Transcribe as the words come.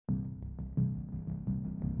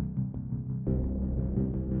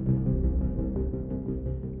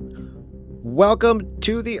Welcome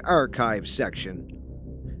to the archive section.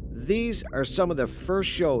 These are some of the first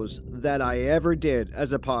shows that I ever did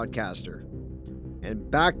as a podcaster.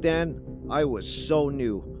 And back then, I was so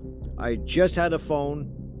new. I just had a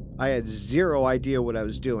phone. I had zero idea what I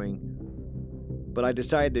was doing. But I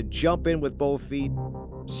decided to jump in with both feet,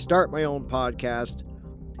 start my own podcast.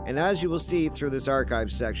 And as you will see through this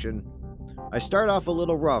archive section, I start off a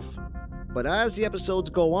little rough. But as the episodes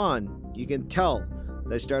go on, you can tell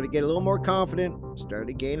I started to get a little more confident, started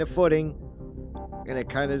to gain a footing, and it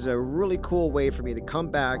kind of is a really cool way for me to come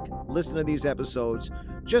back, listen to these episodes,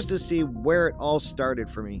 just to see where it all started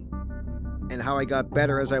for me and how I got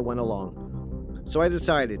better as I went along. So I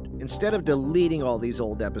decided, instead of deleting all these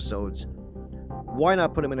old episodes, why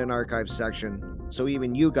not put them in an archive section so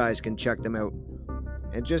even you guys can check them out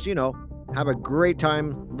and just, have a great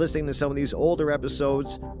time listening to some of these older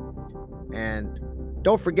episodes. And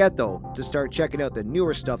don't forget, though, to start checking out the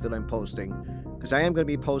newer stuff that I'm posting, because I am going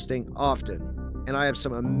to be posting often. And I have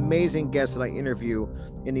some amazing guests that I interview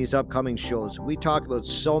in these upcoming shows. We talk about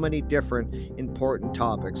so many different important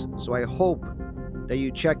topics. So I hope that you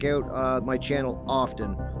check out my channel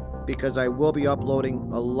often, because I will be uploading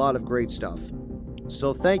a lot of great stuff.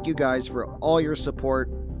 So thank you guys for all your support,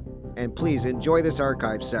 and please enjoy this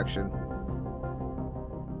archive section.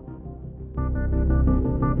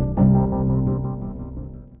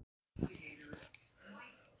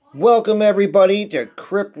 Welcome everybody to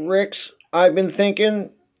Crip Rick's I've Been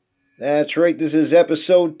Thinking. That's right, this is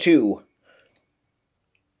episode 2.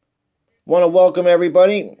 Want to welcome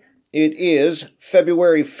everybody. It is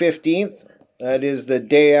February 15th. That is the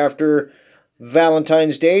day after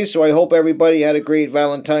Valentine's Day, so I hope everybody had a great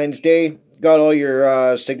Valentine's Day. Got all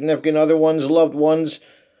your significant other ones, loved ones,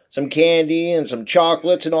 some candy and some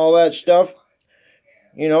chocolates and all that stuff.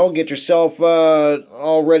 Get yourself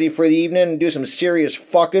all ready for the evening and do some serious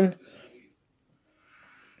fucking.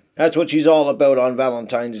 That's what she's all about on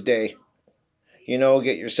Valentine's Day.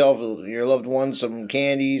 Get yourself, your loved ones, some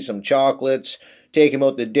candy, some chocolates, take them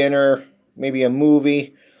out to dinner, maybe a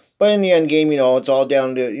movie. But in the end game, it's all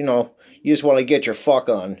down to, you just want to get your fuck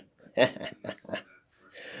on.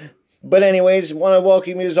 But anyways, want to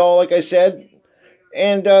welcome you all, like I said.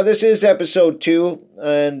 And this is episode 2,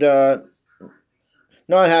 and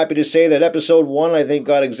not happy to say that episode 1, I think,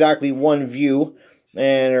 got exactly 1 view,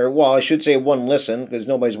 I should say 1 listen, because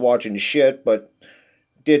nobody's watching shit, but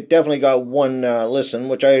it definitely got 1 listen,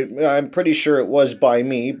 which I'm pretty sure it was by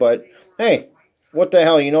me, but hey, what the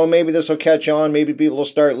hell, maybe this will catch on, maybe people will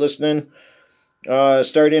start listening,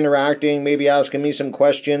 start interacting, maybe asking me some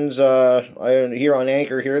questions. I'm here on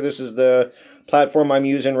Anchor here. This is the platform I'm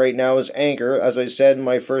using right now, is Anchor. As I said in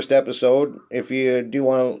my first episode, if you do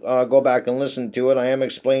want to go back and listen to it, I am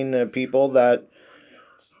explaining to people that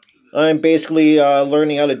I'm basically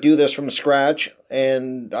learning how to do this from scratch,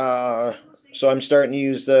 and so I'm starting to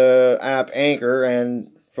use the app Anchor,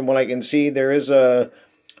 and from what I can see, there is a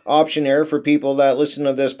option there for people that listen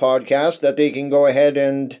to this podcast that they can go ahead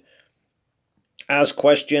and ask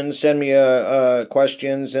questions, send me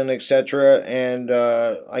questions and etc., and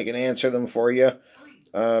I can answer them for you,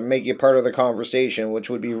 make you part of the conversation, which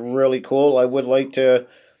would be really cool. I would like to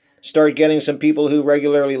start getting some people who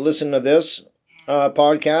regularly listen to this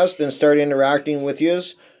podcast and start interacting with you.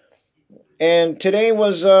 And today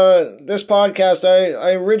was this podcast.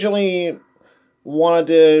 I originally wanted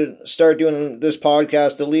to start doing this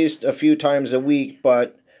podcast at least a few times a week,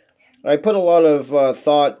 but I put a lot of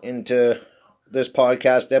thought into this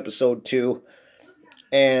podcast, episode 2,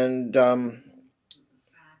 and to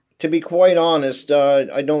be quite honest,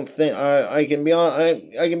 I don't think I can be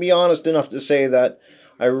I can be honest enough to say that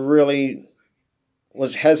I really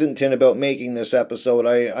was hesitant about making this episode.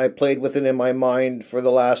 I played with it in my mind for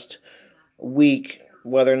the last week,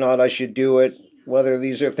 whether or not I should do it, whether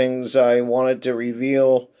these are things I wanted to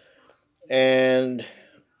reveal, and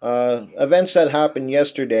events that happened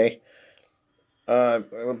yesterday.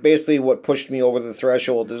 Basically what pushed me over the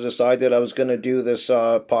threshold to decide that I was going to do this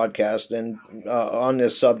podcast and on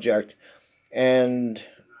this subject. And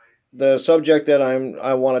the subject that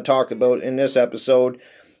I want to talk about in this episode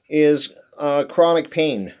is chronic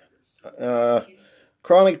pain.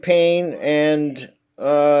 Chronic pain and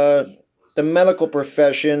the medical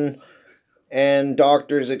profession and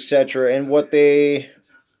doctors, etc., and what they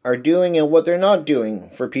are doing and what they're not doing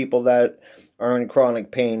for people that are in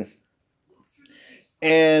chronic pain.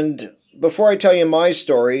 And before I tell you my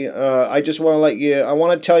story, I just want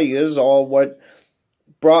to tell you is all what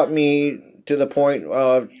brought me to the point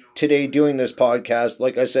of today doing this podcast.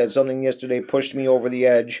 Like I said, something yesterday pushed me over the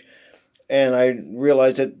edge, and I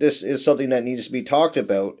realized that this is something that needs to be talked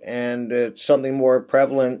about, and it's something more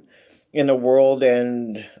prevalent in the world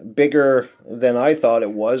and bigger than I thought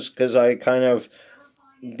it was, because I kind of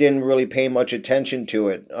didn't really pay much attention to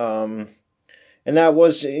it. And that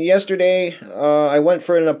was yesterday. I went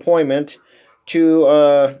for an appointment to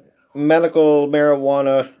a medical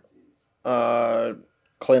marijuana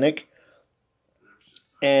clinic,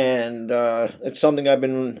 and it's something I've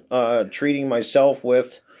been treating myself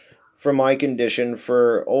with for my condition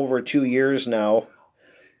for over 2 years now.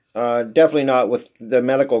 Definitely not with the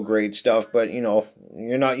medical grade stuff, but you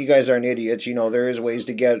guys aren't idiots. There is ways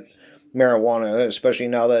to get marijuana, especially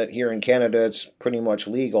now that here in Canada it's pretty much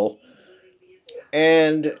legal.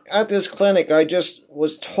 And at this clinic, I just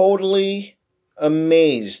was totally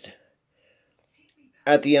amazed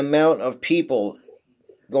at the amount of people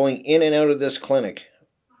going in and out of this clinic.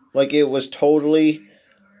 Like, it was totally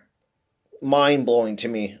mind-blowing to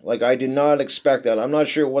me. Like, I did not expect that. I'm not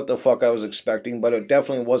sure what the fuck I was expecting, but it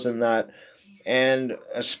definitely wasn't that. And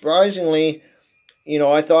surprisingly,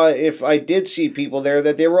 I thought if I did see people there,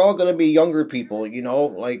 that they were all going to be younger people,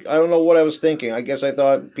 Like, I don't know what I was thinking. I guess I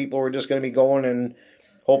thought people were just going to be going and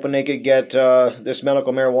hoping they could get this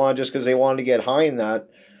medical marijuana just because they wanted to get high in that.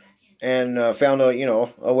 And found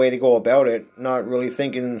a way to go about it. Not really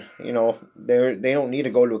thinking, they don't need to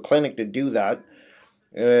go to a clinic to do that.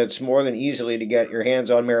 It's more than easily to get your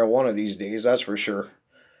hands on marijuana these days, that's for sure.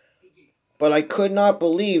 But I could not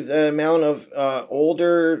believe the amount of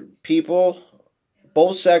older people,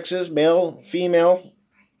 both sexes, male, female.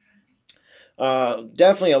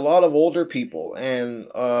 Definitely a lot of older people and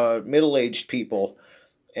middle-aged people.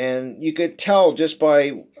 And you could tell just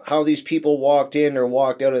by how these people walked in or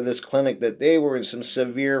walked out of this clinic that they were in some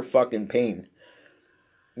severe fucking pain.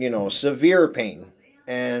 Severe pain.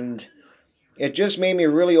 And it just made me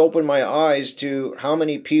really open my eyes to how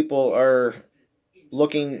many people are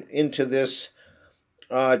looking into this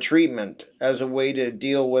treatment as a way to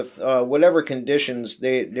deal with whatever conditions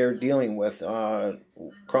they're dealing with,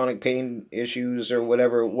 chronic pain issues or what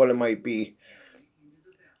it might be.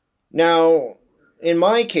 Now, in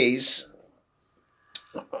my case,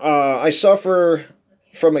 I suffer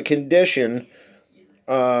from a condition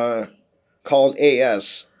called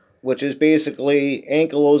AS, which is basically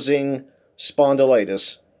ankylosing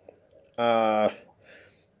spondylitis. And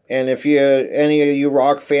if any of you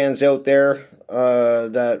rock fans out there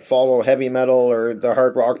that follow heavy metal or the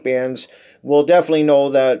hard rock bands will definitely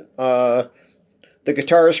know that the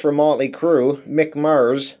guitarist for Motley Crue, Mick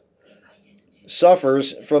Mars,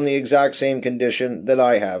 suffers from the exact same condition that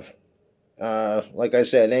I have. Like I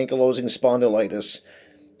said, ankylosing spondylitis.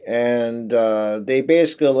 And they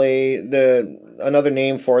basically, another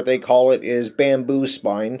name for it, they call it, is bamboo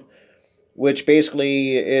spine, which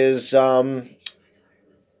basically is,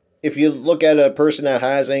 if you look at a person that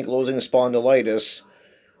has ankylosing spondylitis,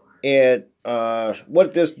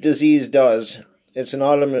 what this disease does, it's an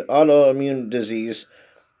autoimmune disease,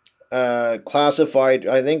 classified,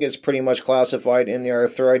 I think it's pretty much classified in the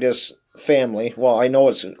arthritis family. Well, I know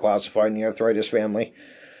it's classified in the arthritis family.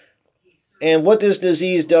 And what this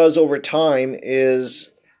disease does over time is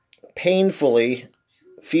painfully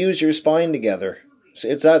fuse your spine together.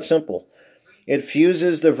 It's that simple. It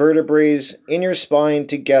fuses the vertebrae in your spine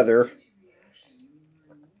together,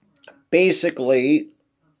 basically,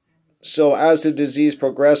 so as the disease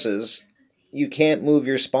progresses, you can't move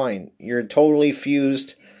your spine. You're totally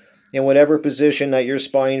fused in whatever position that your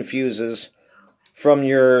spine fuses, from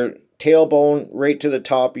your tailbone right to the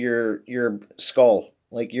top of your skull,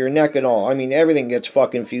 like your neck and all. I mean, everything gets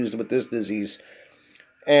fucking fused with this disease.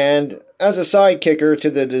 And as a side kicker to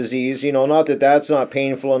the disease, not that that's not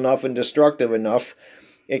painful enough and destructive enough,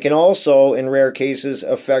 it can also, in rare cases,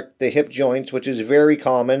 affect the hip joints, which is very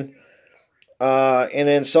common, and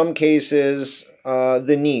in some cases,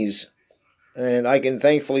 the knees. And I can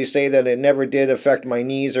thankfully say that it never did affect my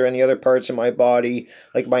knees or any other parts of my body,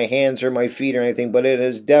 like my hands or my feet or anything, but it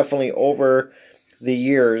has definitely, over the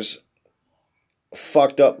years,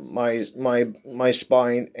 fucked up my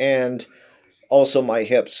spine and also my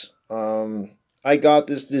hips. I got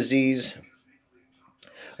this disease.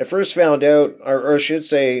 I first found out, or I should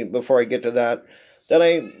say before I get to that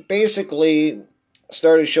I basically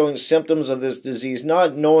started showing symptoms of this disease,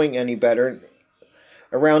 not knowing any better,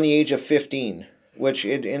 around the age of 15, which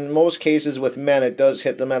in most cases with men, it does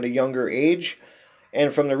hit them at a younger age.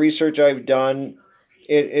 And from the research I've done,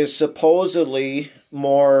 it is supposedly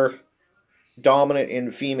more dominant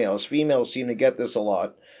in females. Females seem to get this a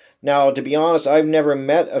lot. Now, to be honest, I've never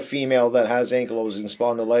met a female that has ankylosing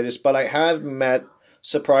spondylitis, but I have met,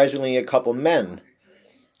 surprisingly, a couple men.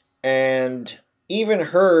 And even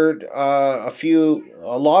heard a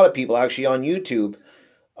lot of people actually on YouTube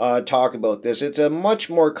talk about this. It's a much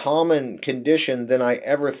more common condition than I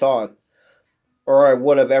ever thought, or I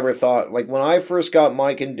would have ever thought. Like when I first got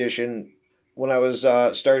my condition, when I was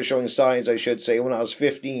started showing signs, I should say, when I was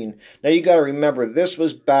 15. Now you got to remember, this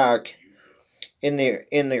was back in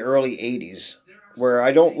the early 80s, where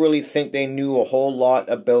I don't really think they knew a whole lot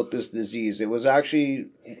about this disease. It was actually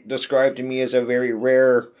described to me as a very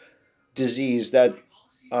rare disease that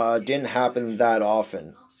didn't happen that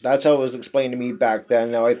often. That's how it was explained to me back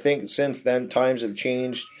then. Now I think since then times have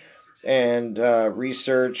changed, and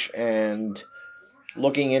research and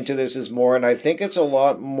looking into this is more, and I think it's a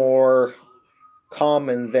lot more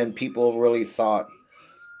common than people really thought.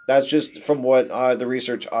 That's just from what the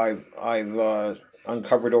research I've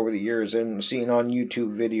uncovered over the years and seen on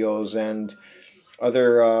YouTube videos and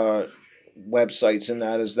other websites, and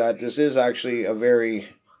that is that this is actually a very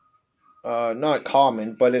not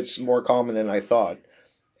common, but it's more common than I thought.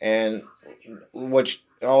 And which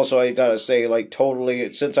also I gotta say, like,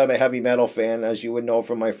 totally, since I'm a heavy metal fan, as you would know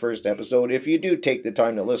from my first episode, if you do take the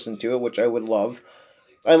time to listen to it, which I would love,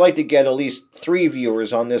 I'd like to get at least 3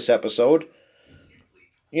 viewers on this episode.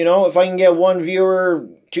 You know, if I can get 1 viewer,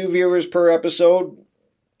 2 viewers per episode,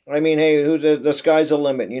 I mean, hey, the sky's the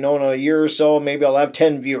limit. You know, in a year or so, maybe I'll have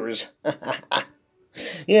 10 viewers.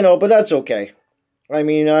 You know, but that's okay. I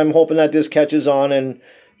mean, I'm hoping that this catches on and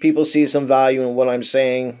people see some value in what I'm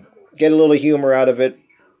saying, get a little humor out of it.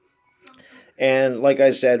 And like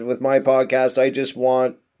I said, with my podcast, I just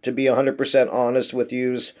want to be 100% honest with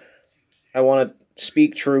yous. I want to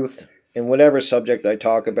speak truth in whatever subject I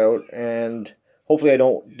talk about, and hopefully I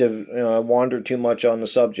don't wander too much on the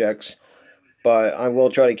subjects, but I will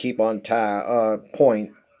try to keep on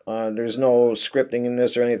point. There's no scripting in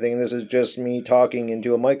this or anything. This is just me talking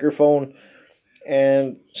into a microphone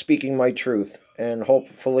and speaking my truth. And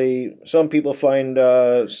hopefully some people find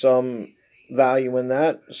some value in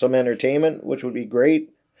that, some entertainment, which would be great.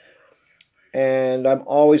 And I'm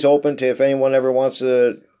always open to, if anyone ever wants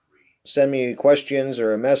to send me questions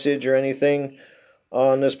or a message or anything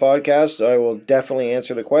on this podcast, I will definitely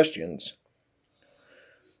answer the questions.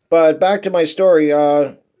 But back to my story,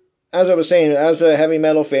 as I was saying, as a heavy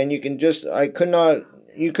metal fan, you could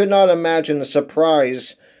not imagine the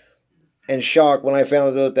surprise and shock when I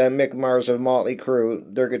found out that Mick Mars of Motley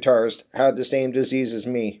Crue, their guitarist, had the same disease as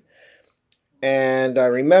me. And I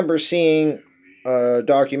remember seeing a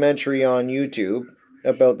documentary on YouTube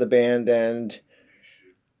about the band, and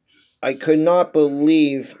I could not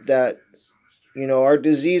believe that, you know, our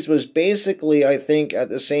disease was basically, I think, at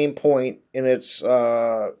the same point in its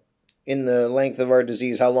in the length of our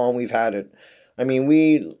disease, how long we've had it. I mean,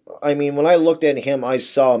 when I looked at him, I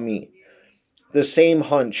saw me. The same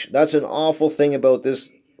hunch. That's an awful thing about this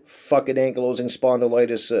fucking ankylosing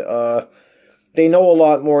spondylitis. They know a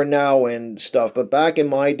lot more now and stuff, but back in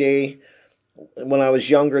my day, when I was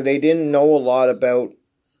younger, they didn't know a lot about,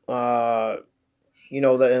 you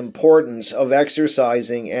know, the importance of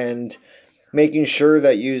exercising and making sure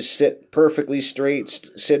that you sit perfectly straight,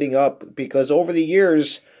 sitting up, because over the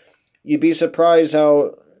years, you'd be surprised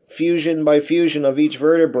how fusion by fusion of each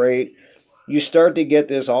vertebrae, you start to get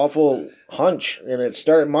this awful hunch,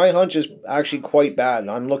 and my hunch is actually quite bad.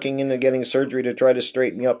 I'm looking into getting surgery to try to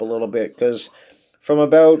straighten me up a little bit, because from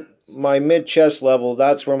about my mid-chest level,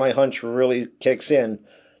 that's where my hunch really kicks in.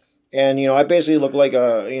 And, you know, I basically look like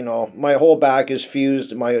my whole back is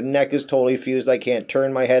fused, my neck is totally fused, I can't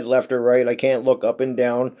turn my head left or right, I can't look up and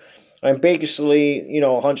down. I'm basically, you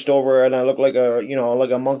know, hunched over, and I look like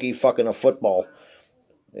a monkey fucking a football,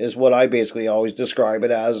 is what I basically always describe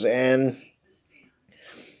it as. And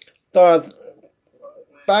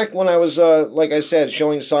back when I was, like I said,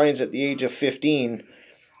 showing signs at the age of 15,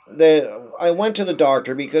 I went to the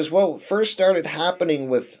doctor because what first started happening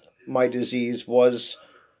with my disease was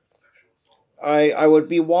I would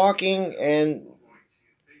be walking and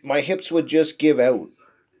my hips would just give out.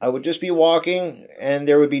 I would just be walking and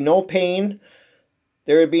there would be no pain.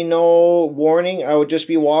 There would be no warning. I would just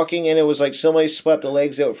be walking and it was like somebody swept the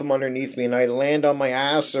legs out from underneath me, and I'd land on my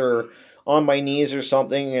ass or on my knees or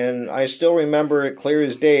something. And I still remember it clear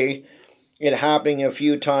as day, it happening a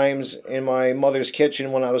few times in my mother's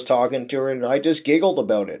kitchen when I was talking to her, and I just giggled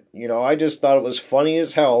about it. You know, I just thought it was funny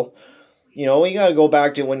as hell. You know, you gotta go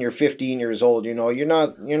back to when you're 15 years old. You know, you're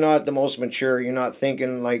not the most mature. You're not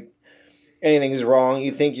thinking like anything's wrong.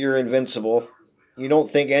 You think you're invincible. You don't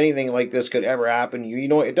think anything like this could ever happen to you. You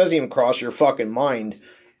know, it doesn't even cross your fucking mind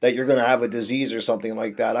that you're gonna have a disease or something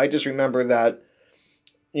like that. I just remember that,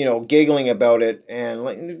 you know, giggling about it and,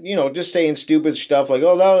 like, you know, just saying stupid stuff like,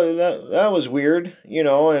 "Oh, that was weird," you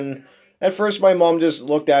know. And at first, my mom just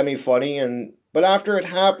looked at me funny, but after it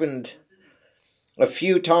happened a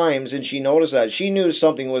few times, and she noticed that. She knew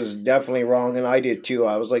something was definitely wrong, and I did too.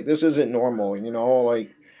 I was like, this isn't normal,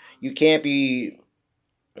 like, you can't be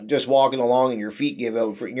just walking along and your feet give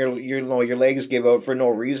out for your legs give out for no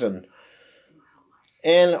reason.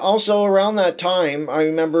 And also around that time, I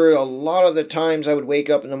remember a lot of the times I would wake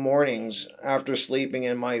up in the mornings after sleeping,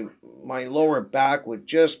 and my lower back would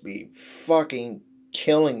just be fucking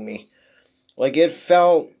killing me. Like, it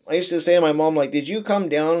felt, I used to say to my mom, like, did you come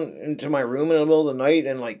down into my room in the middle of the night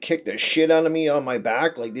and, like, kick the shit out of me on my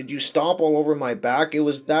back? Like, did you stomp all over my back? It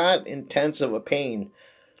was that intense of a pain.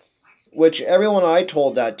 Which everyone I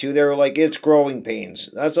told that to, they were like, it's growing pains.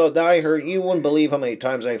 That's all that I heard. You wouldn't believe how many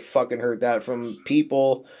times I fucking heard that from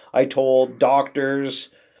people I told, doctors,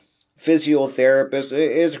 physiotherapists.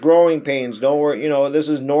 It's growing pains. Don't worry, this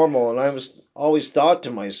is normal. And I was always thought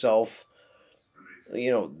to myself,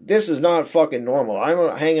 this is not fucking normal.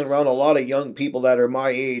 I'm hanging around a lot of young people that are my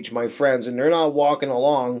age, my friends, and they're not walking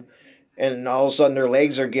along, and all of a sudden their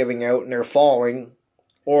legs are giving out and they're falling,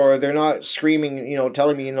 or they're not screaming,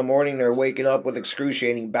 telling me in the morning they're waking up with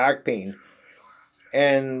excruciating back pain.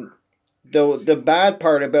 And the bad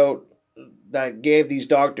part about that gave these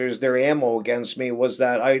doctors their ammo against me was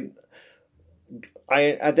that I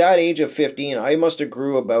at that age of 15, I must have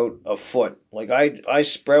grew about a foot. Like, I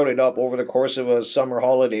sprouted up over the course of a summer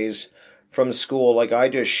holidays from school. Like, I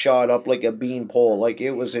just shot up like a beanpole. Like,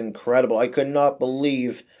 it was incredible. I could not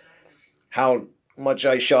believe how much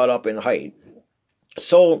I shot up in height.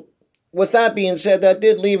 So, with that being said, that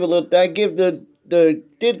did leave a little. That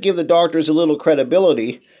did give the doctors a little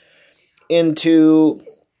credibility into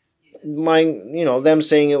them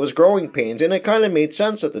saying it was growing pains, and it kind of made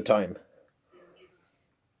sense at the time.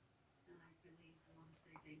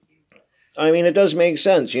 I mean, it does make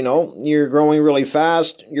sense, You're growing really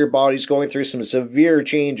fast. Your body's going through some severe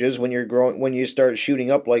changes when you start shooting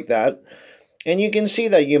up like that. And you can see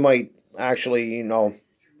that you might actually,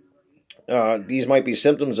 these might be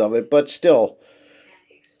symptoms of it, but still.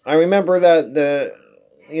 I remember that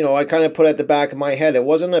I kind of put at the back of my head, it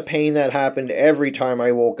wasn't a pain that happened every time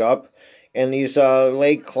I woke up. And these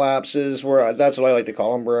leg collapses that's what I like to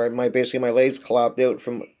call them, where my legs collapsed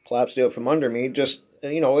out from under me. Just,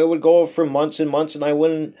 it would go for months and months, and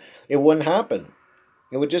it wouldn't happen.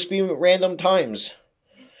 It would just be random times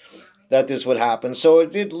that this would happen. So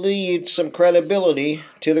it did lead some credibility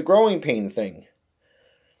to the growing pain thing.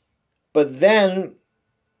 But then,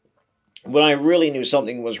 when I really knew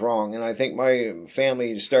something was wrong, and I think my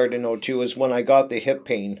family started to know too, is when I got the hip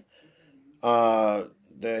pain.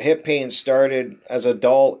 The hip pain started as a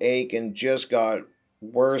dull ache and just got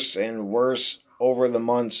worse and worse over the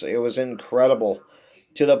months. It was incredible,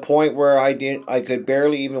 to the point where I could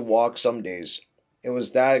barely even walk some days. It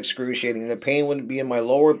was that excruciating. The pain would be in my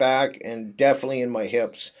lower back and definitely in my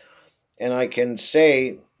hips. And I can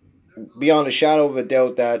say, beyond a shadow of a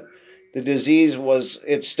doubt, that the disease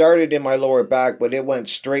it started in my lower back, but it went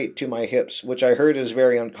straight to my hips, which I heard is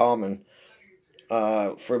very uncommon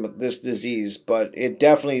for this disease, but it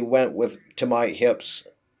definitely went to my hips.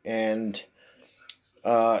 And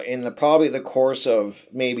in probably the course of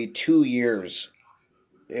maybe 2 years,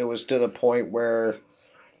 it was to the point where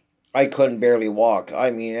I couldn't barely walk.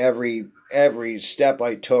 I mean, every step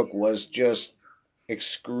I took was just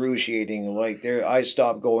excruciating. Like, I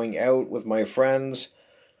stopped going out with my friends.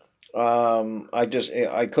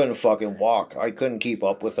 I couldn't fucking walk. I couldn't keep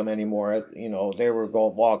up with them anymore. They were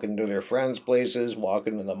walking to their friends' places,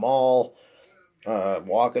 walking to the mall,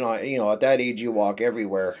 walking on, at that age you walk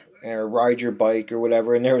everywhere, or ride your bike or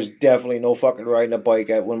whatever, and there was definitely no fucking riding a bike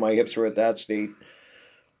when my hips were at that state.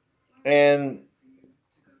 And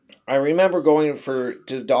I remember going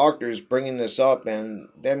to doctors, bringing this up, and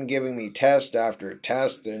them giving me test after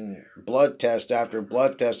test and blood test after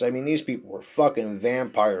blood test. I mean, these people were fucking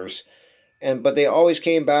vampires. But they always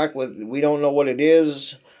came back with, we don't know what it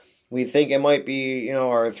is. We think it might be,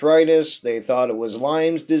 arthritis. They thought it was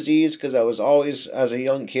Lyme's disease, because I was always, as a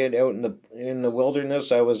young kid, out in the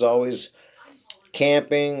wilderness. I was always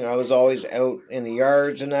camping. I was always out in the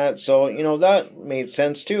yards and that. So, that made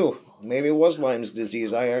sense too. Maybe it was Lyme's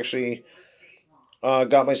disease. I actually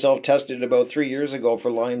got myself tested about 3 years ago for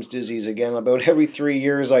Lyme's disease again. About every 3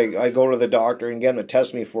 years I go to the doctor and get him to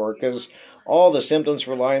test me for it, because all the symptoms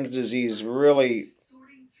for Lyme's disease really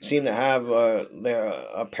seem to have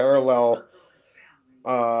a parallel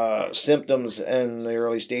symptoms in the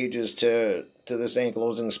early stages to this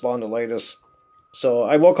ankylosing spondylitis. So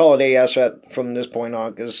I will call it AS from this point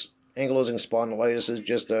on, because ankylosing spondylitis is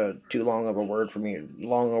just too long of a word for me.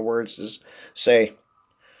 Long of words to say.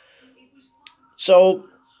 So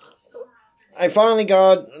I finally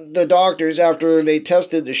got the doctors, after they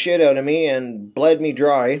tested the shit out of me and bled me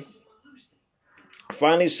dry,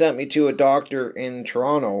 finally sent me to a doctor in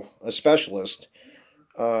Toronto, a specialist,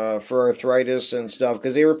 for arthritis and stuff,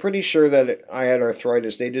 because they were pretty sure that I had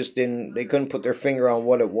arthritis. They couldn't put their finger on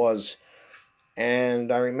what it was.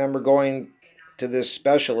 And I remember going to this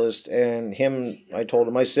specialist, and I told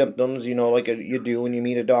him my symptoms, like you do when you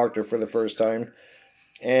meet a doctor for the first time.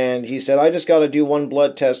 And he said, I just got to do one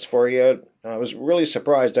blood test for you. I was really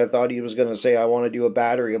surprised. I thought he was going to say, I want to do a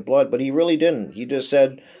battery of blood, but he really didn't. He just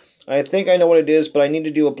said, I think I know what it is, but I need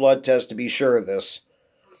to do a blood test to be sure of this.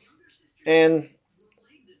 And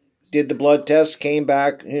did the blood test, came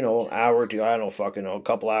back, hour or two, I don't fucking know, a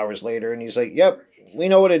couple hours later, and he's like, yep, we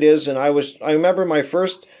know what it is. And I remember my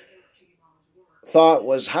first thought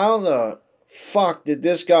was, how the fuck did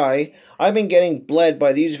this guy, I've been getting bled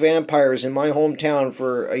by these vampires in my hometown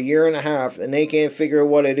for a year and a half, and they can't figure out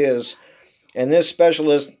what it is. And this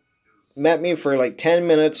specialist met me for like 10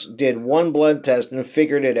 minutes, did one blood test, and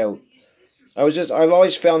figured it out. I've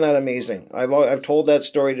always found that amazing. I've told that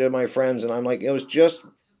story to my friends, and I'm like, it was just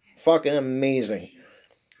fucking amazing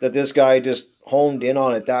that this guy just honed in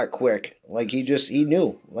on it that quick. Like he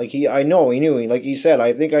knew. I know he knew. Like he said,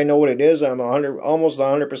 I think I know what it is. I'm almost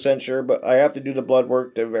 100% sure, but I have to do the blood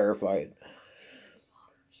work to verify it.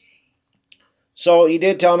 So he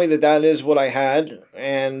did tell me that is what I had,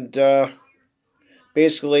 and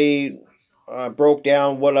basically broke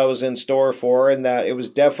down what I was in store for, and that it was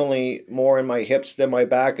definitely more in my hips than my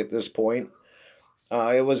back at this point.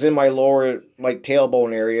 It was in my lower,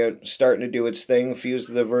 tailbone area, starting to do its thing, fuse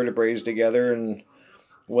the vertebrae together, and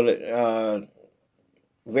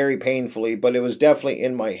very painfully, but it was definitely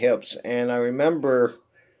in my hips. And I remember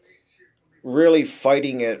really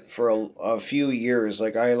fighting it for a few years.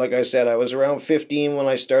 Like I said, I was around 15 when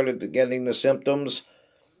I started getting the symptoms,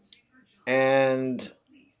 and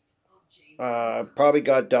probably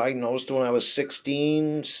got diagnosed when I was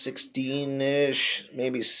 16-ish,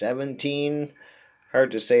 maybe 17.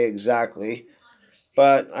 Hard to say exactly.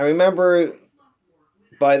 But I remember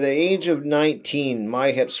by the age of 19,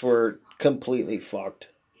 my hips were completely fucked.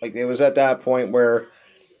 Like, it was at that point where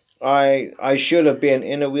I should have been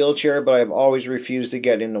in a wheelchair, but I've always refused to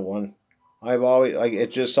get into one.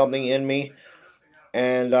 It's just something in me,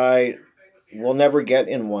 and I will never get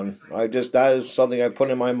in one. That is something I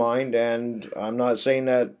put in my mind, and I'm not saying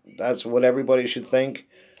that that's what everybody should think.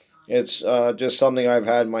 It's just something I've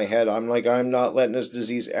had in my head. I'm not letting this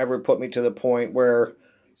disease ever put me to the point where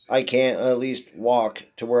I can't at least walk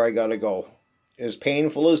to where I gotta go. As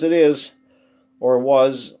painful as it is, or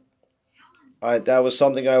was, that was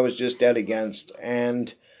something I was just dead against.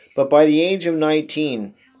 But by the age of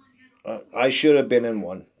 19, I should have been in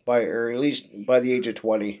one, or at least by the age of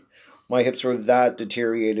 20. My hips were that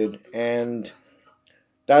deteriorated, and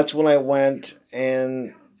that's when I went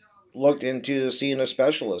and looked into seeing a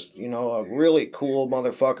specialist. A really cool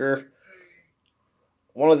motherfucker.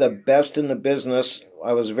 One of the best in the business.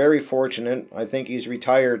 I was very fortunate. I think he's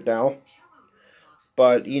retired now.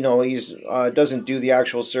 But, he's doesn't do the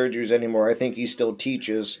actual surgeries anymore. I think he still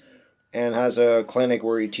teaches and has a clinic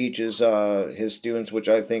where he teaches his students, which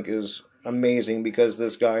I think is amazing, because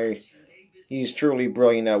this guy, he's truly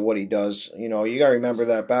brilliant at what he does. You gotta remember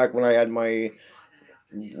that back when I had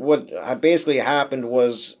what basically happened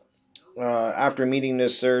was, after meeting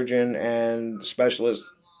this surgeon and specialist,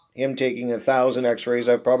 him taking 1,000 x-rays,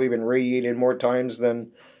 I've probably been radiated more times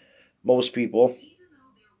than most people,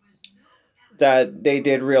 that they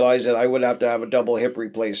did realize that I would have to have a double hip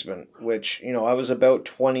replacement, which, I was about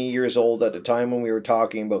 20 years old at the time when we were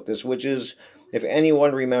talking about this, which is, if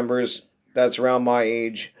anyone remembers, that's around my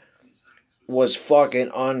age, was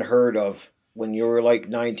fucking unheard of. When you were like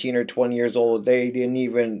 19 or 20 years old,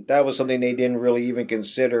 that was something they didn't really even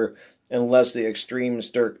consider, unless the extreme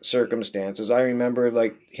circumstances. I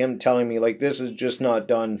remember him telling me, this is just not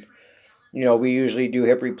done. We usually do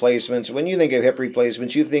hip replacements. When you think of hip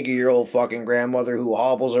replacements, you think of your old fucking grandmother who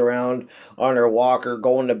hobbles around on her walker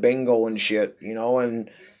going to bingo and shit, and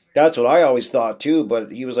that's what I always thought too.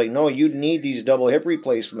 But he was like, no, you need these double hip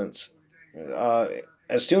replacements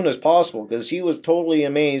as soon as possible, because he was totally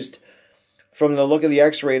amazed from the look of the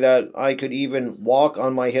x-ray that I could even walk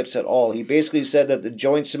on my hips at all. He basically said that the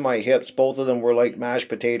joints in my hips, both of them, were like mashed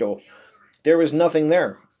potato. There was nothing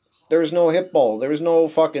there. There was no hip ball. There was no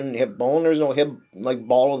fucking hip bone. There was no hip,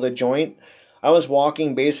 ball of the joint. I was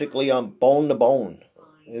walking basically on bone to bone,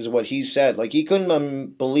 is what he said. He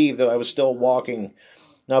couldn't believe that I was still walking.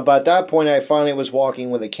 Now, by that point, I finally was walking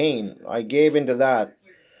with a cane. I gave into that,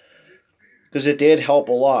 because it did help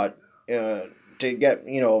a lot. to get,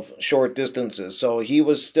 short distances. So he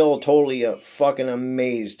was still totally fucking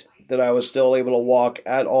amazed that I was still able to walk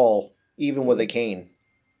at all, even with a cane.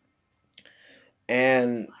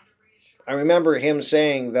 And I remember him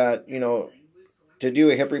saying that, to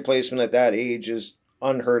do a hip replacement at that age is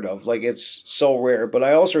unheard of. Like, it's so rare. But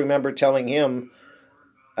I also remember telling him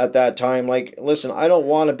at that time, like, listen, I don't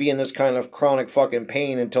want to be in this kind of chronic fucking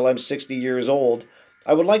pain until I'm 60 years old.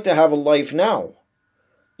 I would like to have a life now.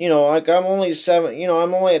 Like, I'm only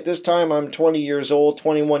at this time, I'm 20 years old,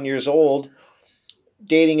 21 years old,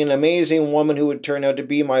 dating an amazing woman who would turn out to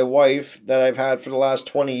be my wife that I've had for the last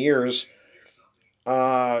 20 years.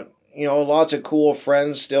 Lots of cool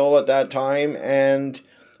friends still at that time. And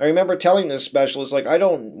I remember telling this specialist, like, I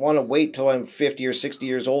don't want to wait till I'm 50 or 60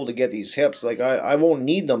 years old to get these hips. Like, I won't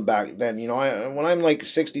need them back then. When I'm like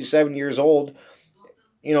 67 years old,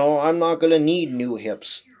 I'm not going to need new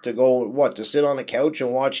hips to go, to sit on a couch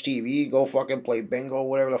and watch TV, go fucking play bingo,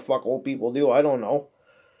 whatever the fuck old people do. I don't know.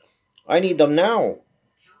 I need them now.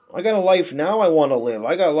 I got a life now I want to live.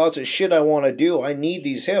 I got lots of shit I want to do. I need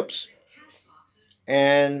these hips.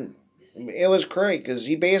 And it was great because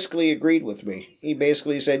he basically agreed with me. He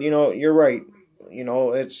basically said, you're right.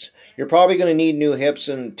 You're probably going to need new hips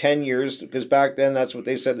in 10 years because back then that's what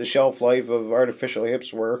they said the shelf life of artificial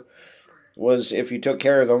hips was if you took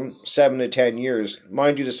care of them, 7 to 10 years.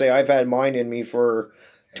 Mind you to say, I've had mine in me for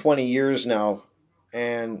 20 years now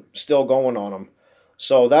and still going on them.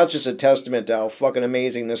 So that's just a testament to how fucking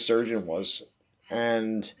amazing this surgeon was.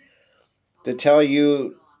 And to tell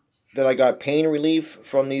you that I got pain relief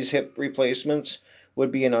from these hip replacements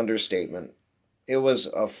would be an understatement. It was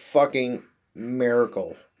a fucking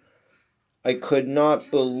miracle. I could not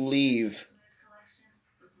believe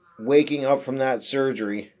waking up from that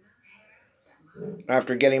surgery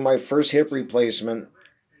after getting my first hip replacement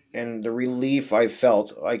and the relief I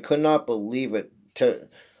felt. I could not believe it.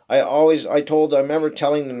 I remember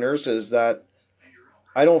telling the nurses that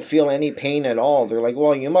I don't feel any pain at all. They're like,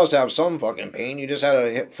 well, you must have some fucking pain. You just had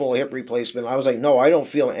a full hip replacement. I was like, no, I don't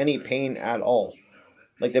feel any pain at all.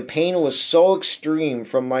 Like, the pain was so extreme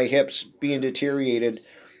from my hips being deteriorated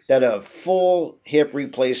that a full hip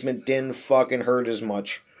replacement didn't fucking hurt as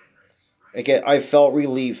much. Again, I felt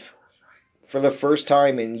relief for the first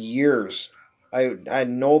time in years. I had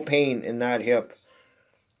no pain in that hip.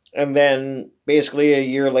 And then, basically a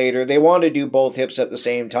year later, they wanted to do both hips at the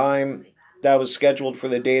same time. That was scheduled for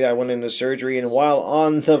the day that I went into surgery. And while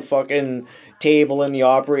on the fucking table in the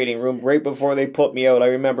operating room, right before they put me out, I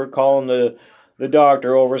remember calling the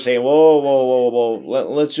doctor over saying, whoa,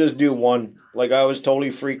 let's just do one. Like, I was totally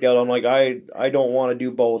freaked out. I'm like, I don't want to do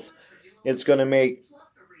both. It's going to make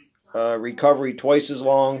recovery twice as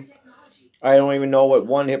long. I don't even know what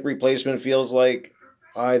one hip replacement feels like.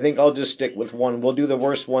 I think I'll just stick with one. We'll do the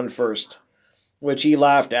worst one first. Which he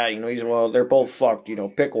laughed at, he said, well, they're both fucked,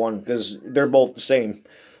 pick one, because they're both the same.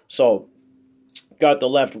 So, got the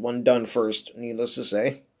left one done first, needless to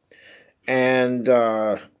say. And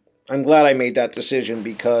I'm glad I made that decision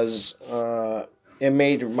because it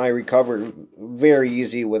made my recovery very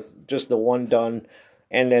easy with just the one done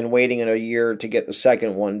and then waiting a year to get the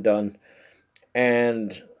second one done.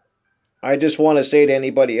 And I just want to say to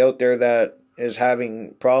anybody out there that is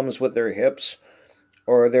having problems with their hips,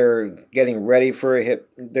 or they're getting ready for a hip,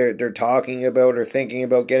 they're talking about or thinking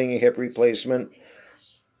about getting a hip replacement,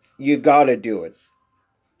 you gotta do it.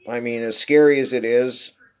 I mean, as scary as it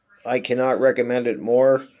is, I cannot recommend it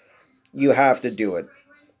more. You have to do it.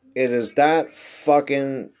 It is that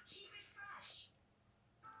fucking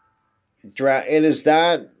it is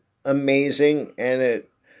that amazing, and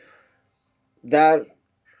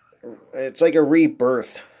it's like a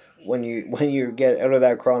rebirth when you get out of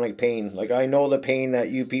that chronic pain. Like, I know the pain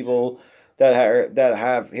that you people that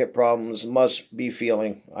have hip problems must be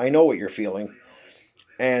feeling. I know what you're feeling.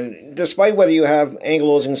 And despite whether you have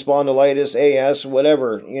ankylosing spondylitis, AS,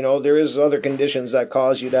 whatever, there is other conditions that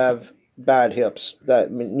cause you to have bad hips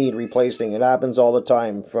that need replacing. It happens all the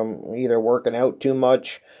time, from either working out too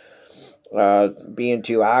much, being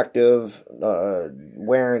too active,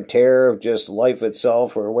 wear and tear of just life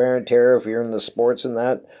itself, or wear and tear if you're in the sports and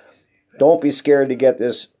that. Don't be scared to get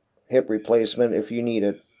this hip replacement if you need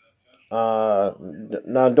it. Now,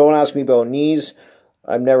 don't ask me about knees.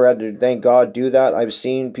 I've never had to, thank God, do that. I've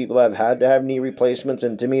seen people that have had to have knee replacements,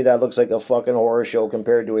 and to me that looks like a fucking horror show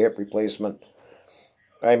compared to a hip replacement.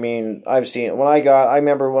 I mean, I've seen it. I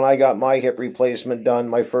remember when I got my hip replacement done,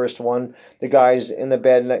 my first one, the guy in the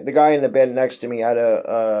bed next to me had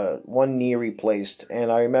a one knee replaced,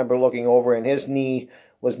 and I remember looking over, and his knee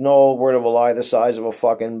was, no word of a lie, the size of a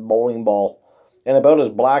fucking bowling ball. and about as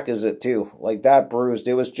black as it too. Like that bruised.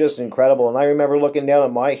 It was just incredible. And I remember looking down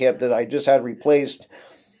at my hip that I just had replaced,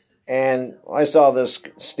 and I saw the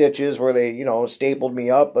stitches where they, stapled me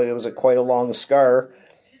up, but it was quite a long scar.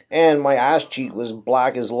 And my ass cheek was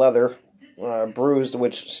black as leather, bruised,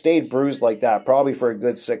 which stayed bruised like that probably for a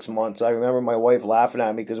good 6 months. I remember my wife laughing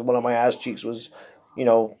at me because one of my ass cheeks was,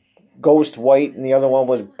 ghost white, and the other one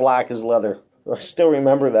was black as leather. I still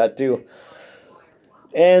remember that too.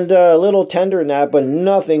 And a little tender in that, but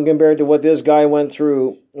nothing compared to what this guy went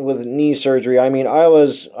through with knee surgery. I mean,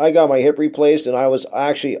 I got my hip replaced, and I was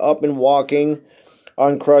actually up and walking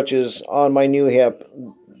on crutches on my new hip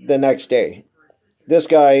the next day. This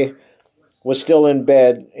guy was still in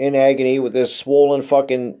bed in agony with this swollen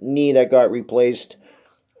fucking knee that got replaced.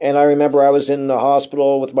 And I remember I was in the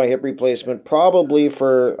hospital with my hip replacement probably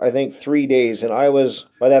for, I think, 3 days. And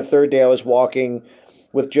by that third day, I was walking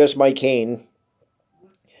with just my cane.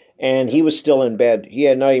 And he was still in bed. He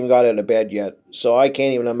had not even got out of bed yet. So I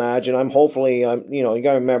can't even imagine. You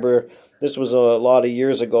got to remember, this was a lot of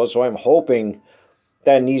years ago. So I'm hoping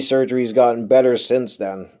that knee surgery has gotten better since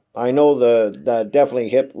then. I know that definitely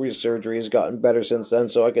hip surgery has gotten better since then.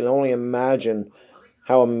 So I can only imagine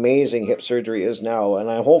how amazing hip surgery is now. And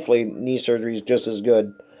hopefully knee surgery is just as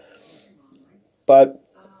good. But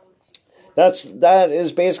that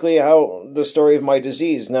is basically how the story of my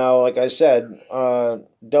disease. Now, like I said,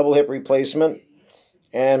 double hip replacement,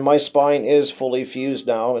 and my spine is fully fused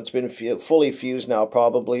now. It's been fully fused now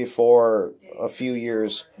probably for a few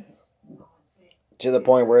years, to the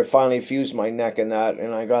point where it finally fused my neck and that,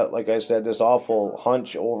 and I got, like I said, this awful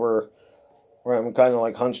hunch over, where I'm kind of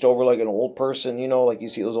like hunched over like an old person, like you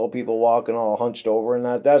see those old people walking all hunched over,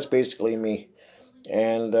 and that's basically me.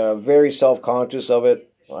 And very self-conscious of it.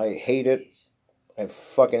 I hate it. I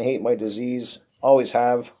fucking hate my disease. Always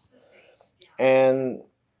have. And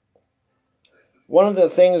one of the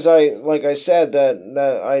things like I said, that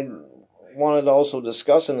I wanted to also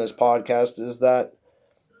discuss in this podcast is that,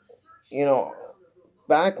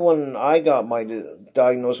 back when I got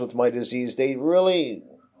diagnosed with my disease, you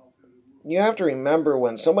have to remember,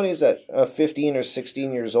 when somebody's at 15 or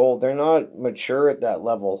 16 years old, they're not mature at that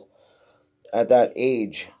level, at that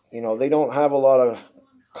age. They don't have a lot of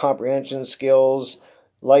comprehension skills,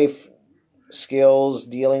 life skills,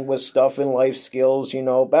 dealing with stuff in life skills.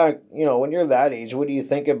 When you're that age, what do you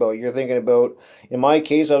think about? You're thinking about, in my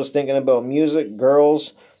case, I was thinking about music,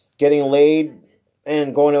 girls, getting laid,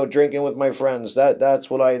 and going out drinking with my friends. That's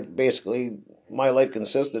what my life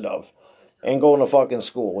consisted of. And going to fucking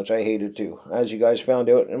school, which I hated too, as you guys found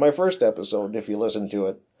out in my first episode, if you listened to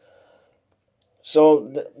it.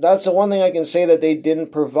 So that's the one thing I can say that they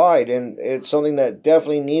didn't provide, and it's something that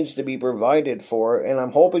definitely needs to be provided for, and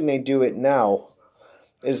I'm hoping they do it now,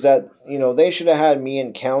 is that, they should have had me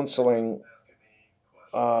in counseling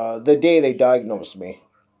the day they diagnosed me.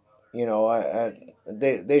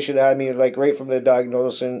 They should have had me, like, right from the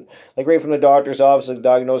diagnosing, like, right from the doctor's office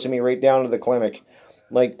diagnosing me right down to the clinic.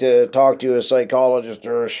 Like, to talk to a psychologist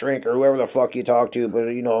or a shrink or whoever the fuck you talk to, but,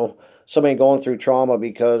 somebody going through trauma,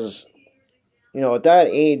 because, at that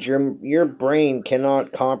age, your brain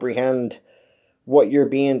cannot comprehend what you're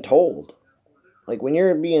being told. Like, when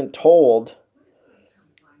you're being told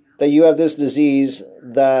that you have this disease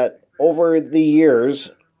that over the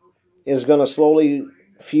years is going to slowly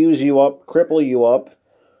fuse you up, cripple you up,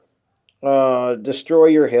 destroy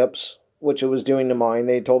your hips, which it was doing to mine.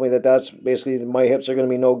 They told me that's basically, my hips are going to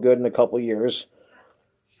be no good in a couple of years.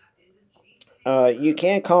 You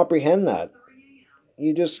can't comprehend that.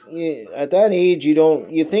 At that age,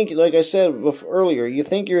 you think, like I said earlier, you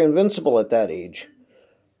think you're invincible at that age.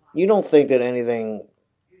 You don't think that anything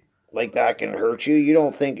like that can hurt you. You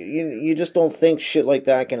don't think, you just don't think shit like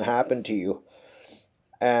that can happen to you.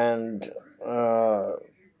 And,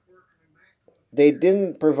 they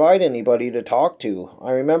didn't provide anybody to talk to.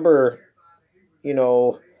 I remember,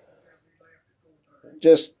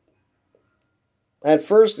 just at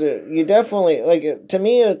first, you definitely, like, to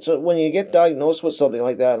me, it's when you get diagnosed with something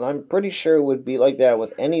like that, and I'm pretty sure it would be like that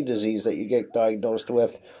with any disease that you get diagnosed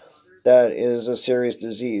with that is a serious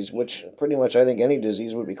disease, which pretty much I think any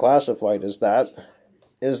disease would be classified as that,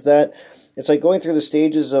 is that it's like going through the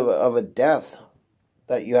stages of a death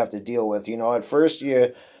that you have to deal with. At first,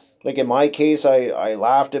 like in my case, I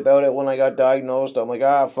laughed about it when I got diagnosed. I'm like,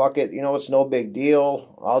 fuck it, it's no big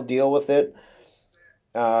deal. I'll deal with it.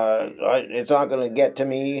 It's not going to get to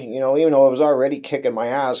me, even though I was already kicking my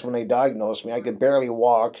ass when they diagnosed me. I could barely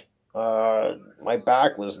walk. My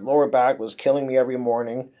lower back was killing me every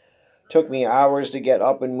morning. Took me hours to get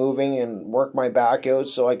up and moving and work my back out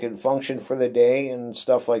so I could function for the day and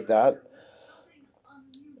stuff like that.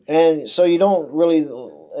 And so you don't really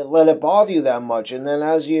let it bother you that much. And then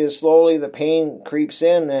as you slowly, the pain creeps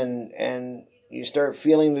in and you start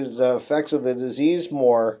feeling the effects of the disease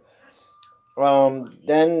more,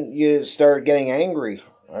 then you start getting angry.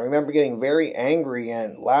 I remember getting very angry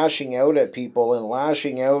and lashing out at people and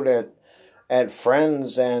lashing out at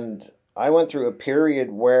friends. And I went through a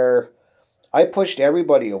period where I pushed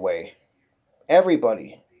everybody away.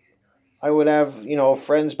 Everybody. I would have,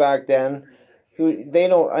 friends back then who they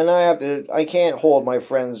don't, and I can't hold my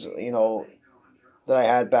friends, that I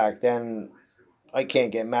had back then. I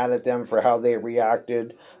can't get mad at them for how they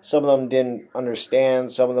reacted. Some of them didn't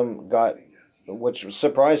understand. Some of them got, which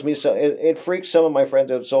surprised me. So it freaked some of my friends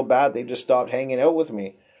out so bad they just stopped hanging out with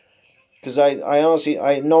me. Because I honestly,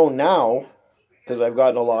 I know now, because I've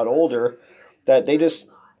gotten a lot older, that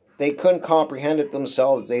they couldn't comprehend it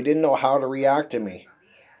themselves. They didn't know how to react to me.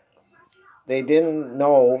 They didn't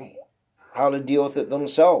know how to deal with it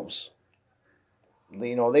themselves.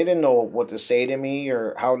 They didn't know what to say to me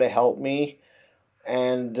or how to help me.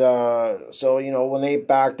 And so, when they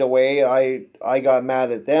backed away, I got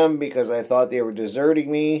mad at them because I thought they were deserting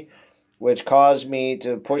me, which caused me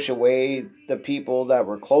to push away the people that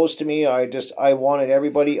were close to me. I wanted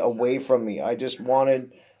everybody away from me. I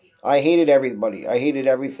hated everybody. I hated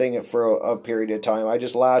everything for a period of time. I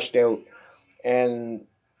just lashed out, and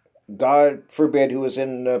God forbid who was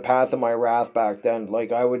in the path of my wrath back then.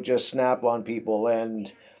 Like, I would just snap on people.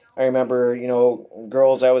 And I remember,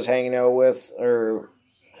 girls I was hanging out with or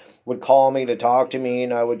would call me to talk to me,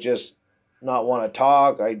 and I would just not want to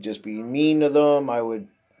talk. I'd just be mean to them. I would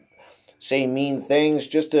say mean things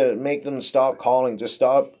just to make them stop calling, just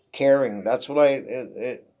stop caring. That's what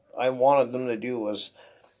I wanted them to do, was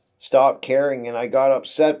stop caring. And I got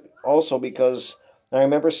upset also because I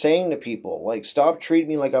remember saying to people, like, stop treating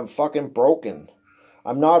me like I'm fucking broken.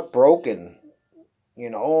 I'm not broken.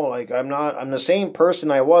 Like, I'm the same person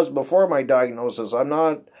I was before my diagnosis. I'm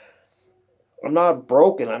not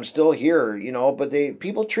broken. I'm still here, but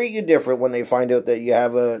people treat you different when they find out that you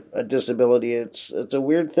have a disability. It's a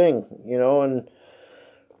weird thing, and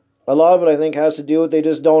a lot of it I think has to do with they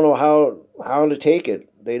just don't know how to take it.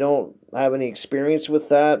 They don't have any experience with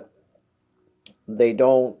that. They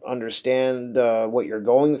don't understand what you're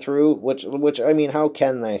going through, which I mean, how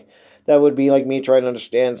can they? That would be like me trying to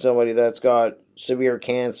understand somebody that's got severe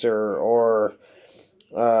cancer or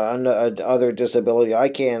other disability. I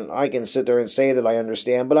can sit there and say that I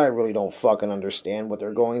understand, but I really don't fucking understand what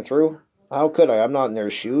they're going through. How could I? I'm not in their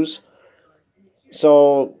shoes.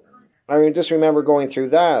 So I just remember going through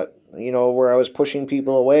that, where I was pushing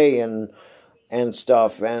people away and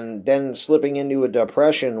stuff, and then slipping into a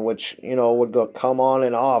depression, which, would come on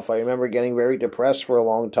and off. I remember getting very depressed for a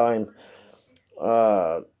long time,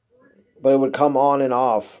 but it would come on and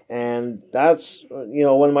off, and that's,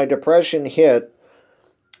 when my depression hit,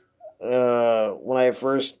 when I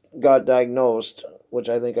first got diagnosed, which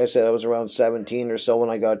I think I said I was around 17 or so when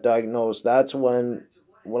I got diagnosed, that's when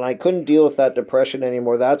I couldn't deal with that depression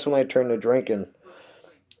anymore, that's when I turned to drinking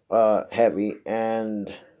heavy.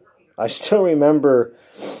 And I still remember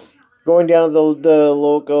going down to the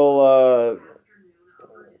local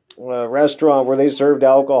restaurant where they served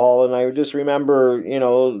alcohol, and I just remember,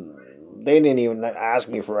 they didn't even ask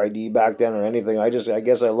me for ID back then or anything. I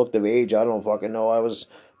guess I looked of age. I don't fucking know. I was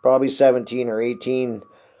probably 17 or 18,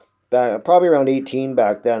 probably around 18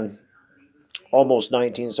 back then, almost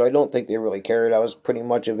 19, so I don't think they really cared. I was pretty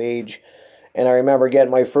much of age, and I remember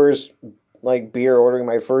getting my first ordering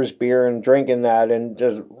my first beer and drinking that and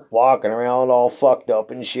just walking around all fucked up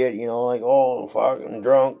and shit, like, oh, fucking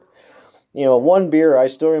drunk. One beer, I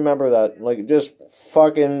still remember that, like, just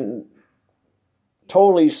fucking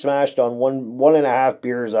totally smashed on one and a half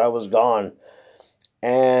beers, I was gone.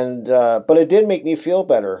 And, but it did make me feel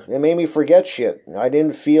better. It made me forget shit. I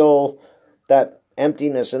didn't feel that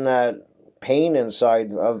emptiness and that pain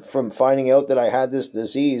inside from finding out that I had this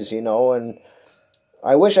disease, and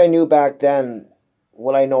I wish I knew back then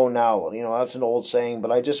what I know now. That's an old saying,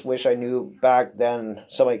 but I just wish I knew back then.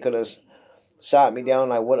 Somebody could have sat me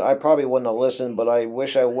down. I probably wouldn't have listened, but I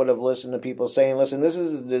wish I would have listened to people saying, listen, this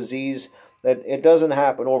is a disease that it doesn't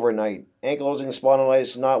happen overnight. Ankylosing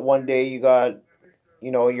spondylitis, not one day you got,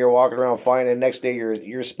 you're walking around fine and next day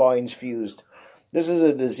your spine's fused. This is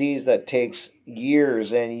a disease that takes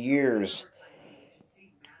years and years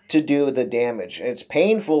to do the damage. It's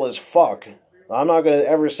painful as fuck. I'm not going to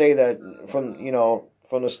ever say that from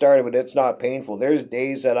the start of it, it's not painful. There's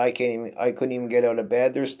days that I couldn't even get out of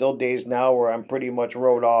bed. There's still days now where I'm pretty much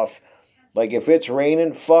wrote off. Like, if it's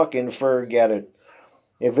raining, fucking forget it.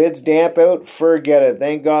 If it's damp out, forget it.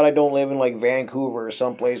 Thank God I don't live in like Vancouver or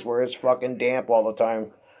someplace where it's fucking damp all the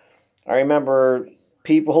time. I remember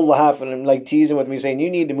people laughing and like teasing with me saying, you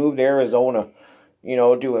need to move to Arizona,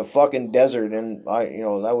 to a fucking desert. And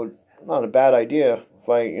that would, not a bad idea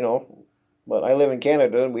if but I live in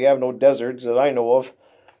Canada and we have no deserts that I know of.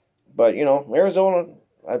 But, Arizona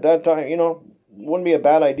at that time, wouldn't be a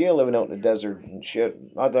bad idea living out in the desert and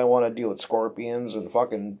shit. Not that I want to deal with scorpions and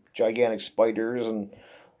fucking gigantic spiders and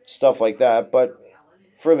stuff like that. But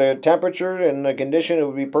for the temperature and the condition, it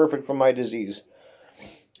would be perfect for my disease.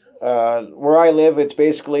 Where I live, it's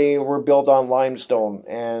basically, we're built on limestone.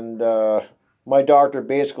 And my doctor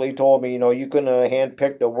basically told me, you couldn't have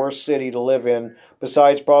handpicked the worst city to live in,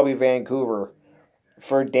 besides probably Vancouver,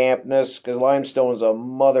 for dampness, because limestone's a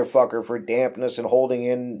motherfucker for dampness and holding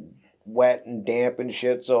in wet and damp and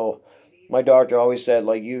shit. So my doctor always said,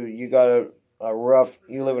 like, you got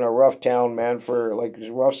you live in a rough town, man, for, like,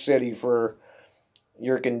 a rough city for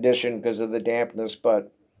your condition because of the dampness.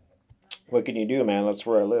 But what can you do, man? That's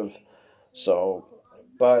where I live. So,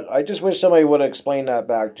 but I just wish somebody would have explained that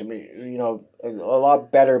back to me, a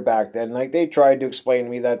lot better back then. Like, they tried to explain to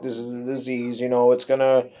me that this is a disease, it's going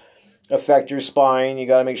to affect your spine. You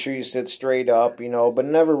got to make sure you sit straight up, but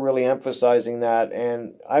never really emphasizing that.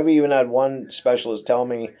 And I've even had one specialist tell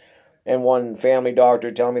me, and one family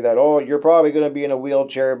doctor tell me that, oh, you're probably going to be in a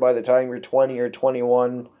wheelchair by the time you're 20 or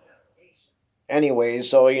 21 anyways,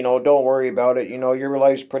 so, don't worry about it. Your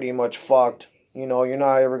life's pretty much fucked. You're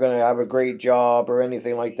not ever going to have a great job or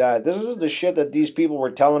anything like that. This is the shit that these people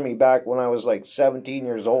were telling me back when I was like 17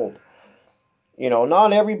 years old.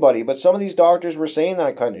 Not everybody, but some of these doctors were saying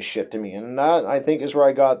that kind of shit to me. And that, I think, is where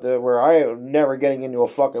I got where I am never getting into a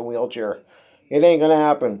fucking wheelchair. It ain't going to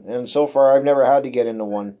happen. And so far, I've never had to get into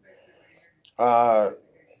one.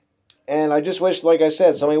 And I just wish, like I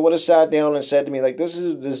said, somebody would have sat down and said to me, like, this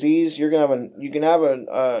is a disease. You're gonna have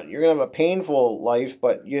a painful life,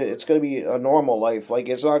 but it's gonna be a normal life. Like,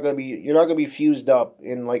 you're not gonna be fused up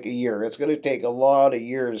in like a year. It's gonna take a lot of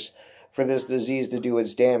years for this disease to do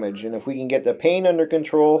its damage. And if we can get the pain under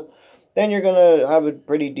control, then you're gonna have a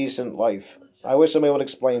pretty decent life. I wish somebody would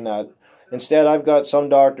explain that. Instead, I've got some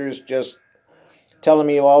doctors just telling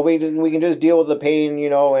me, well, we can just deal with the pain,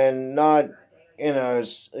 and not they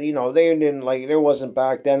didn't, like, there wasn't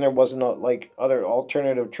back then, there wasn't like other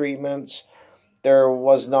alternative treatments. There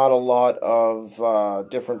was not a lot of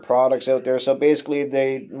different products out there. So basically,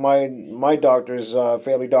 my doctor's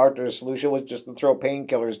family doctor's solution was just to throw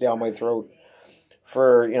painkillers down my throat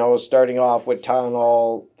for, starting off with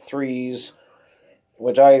Tylenol 3s,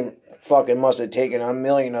 which I fucking must have taken a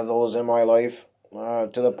million of those in my life. To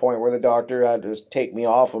the point where the doctor had to take me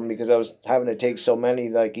off them because I was having to take so many.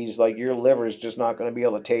 Like, he's like, your liver's just not going to be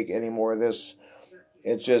able to take any more of this.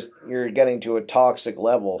 It's just, you're getting to a toxic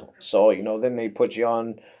level. So, then they put you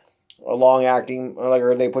on a long-acting,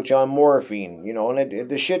 or they put you on morphine, and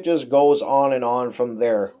the shit just goes on and on from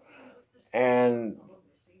there. And,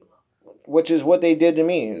 which is what they did to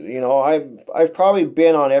me. I've probably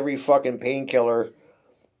been on every fucking painkiller.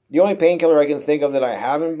 The only painkiller I can think of that I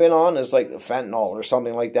haven't been on is like fentanyl or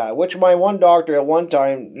something like that. Which my one doctor at one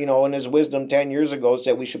time, in his wisdom 10 years ago,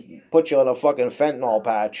 said we should put you on a fucking fentanyl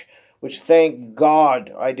patch. Which, thank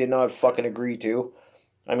God, I did not fucking agree to.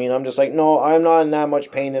 I mean, I'm just like, no, I'm not in that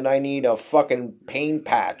much pain that I need a fucking pain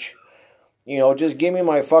patch. Just give me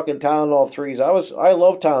my fucking Tylenol 3s. I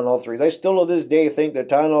love Tylenol 3s. I still to this day think that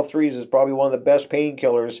Tylenol 3s is probably one of the best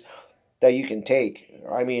painkillers that you can take.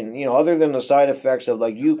 I mean, other than the side effects of,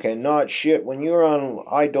 like, you cannot shit. When you're on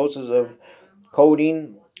high doses of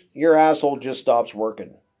codeine, your asshole just stops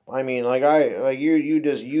working. I mean,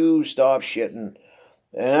 you stop shitting.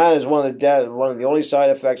 And that is one of the only side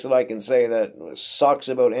effects that I can say that sucks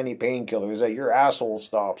about any painkiller, is that your asshole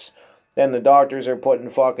stops. Then the doctors are putting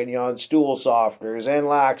fucking you on stool softeners and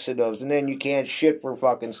laxatives, and then you can't shit for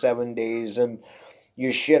fucking 7 days, and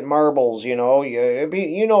you shit marbles, people,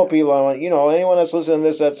 anyone that's listening to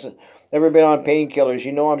this that's ever been on painkillers,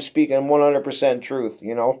 I'm speaking 100% truth,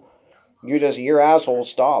 your asshole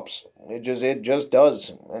stops. It just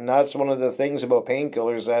does. And that's one of the things about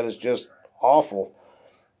painkillers that is just awful.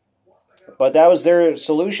 But that was their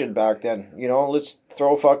solution back then, let's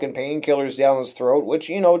throw fucking painkillers down his throat, which,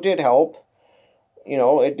 did help.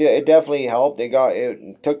 It definitely helped.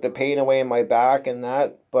 It took the pain away in my back and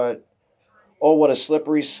that, but oh, what a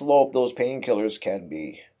slippery slope those painkillers can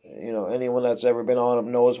be. Anyone that's ever been on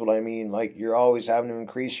them knows what I mean. Like, you're always having to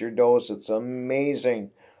increase your dose. It's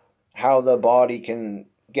amazing how the body can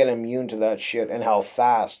get immune to that shit and how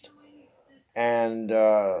fast. And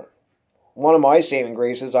one of my saving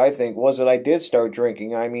graces, I think, was that I did start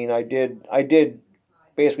drinking. I mean, I did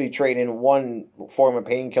basically trading one form of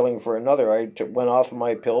painkilling for another. I went off of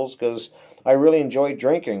my pills because I really enjoyed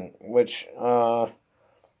drinking, which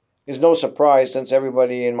is no surprise since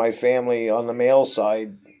everybody in my family on the male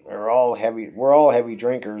side are all heavy. We're all heavy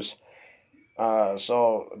drinkers.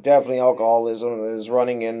 So definitely alcoholism is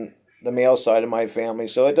running in the male side of my family.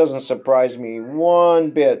 So it doesn't surprise me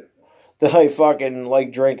one bit that I fucking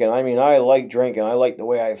like drinking. I mean, I like drinking. I like the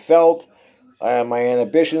way I felt. My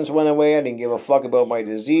inhibitions went away. I didn't give a fuck about my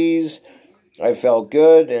disease. I felt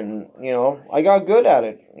good, and, you know, I got good at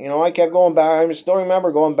it. You know, I kept going back. I still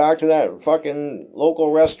remember going back to that fucking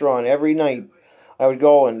local restaurant every night. I would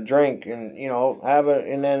go and drink and, you know, have it.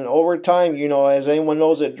 And then over time, you know, as anyone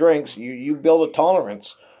knows that drinks, you build a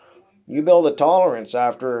tolerance. You build a tolerance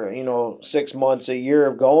after, you know, 6 months, a year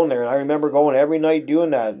of going there. And I remember going every night doing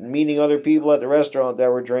that, meeting other people at the restaurant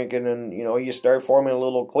that were drinking. And, you know, you start forming a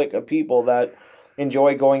little clique of people that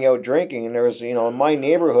enjoy going out drinking. And there was, you know, in my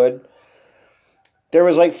neighborhood, there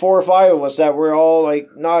was like 4 or 5 of us that were all like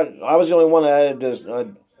not. I was the only one that had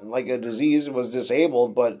a disease, was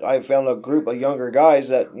disabled. But I found a group of younger guys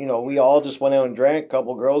that, you know, we all just went out and drank. A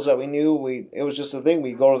couple girls that we knew. It was just a thing.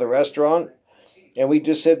 We'd go to the restaurant and we'd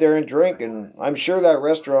just sit there and drink. And I'm sure that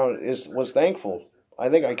restaurant was thankful. I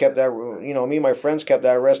think I kept that. You know, me and my friends kept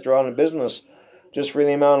that restaurant in business just for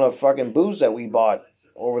the amount of fucking booze that we bought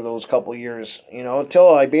over those couple of years. You know, until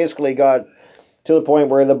I basically got to the point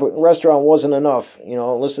where the restaurant wasn't enough. You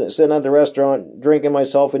know, sitting at the restaurant, drinking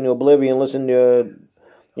myself into oblivion, listening to,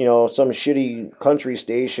 you know, some shitty country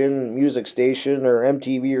station, music station, or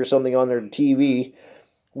MTV or something on their TV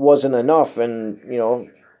wasn't enough. And, you know,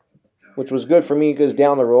 which was good for me because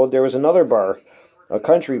down the road there was another bar, a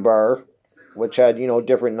country bar, which had, you know,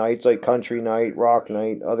 different nights like country night, rock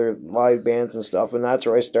night, other live bands and stuff. And that's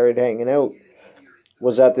where I started hanging out,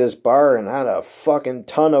 was at this bar, and had a fucking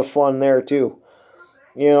ton of fun there too.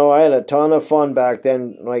 You know, I had a ton of fun back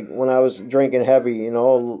then, like when I was drinking heavy, you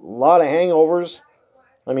know, a lot of hangovers.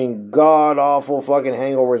 I mean, god-awful fucking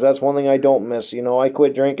hangovers. That's one thing I don't miss. You know, I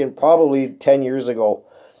quit drinking probably 10 years ago.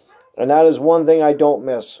 And that is one thing I don't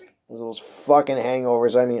miss, those fucking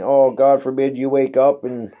hangovers. I mean, oh, God forbid you wake up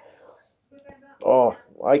and, oh,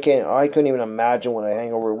 I couldn't even imagine what a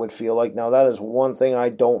hangover would feel like. Now, that is one thing I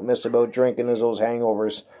don't miss about drinking, is those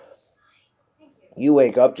hangovers. You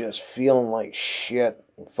wake up just feeling like shit.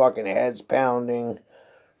 Fucking head's pounding.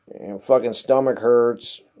 Fucking stomach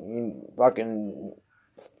hurts. Fucking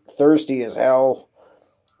thirsty as hell.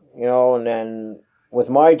 You know, and then with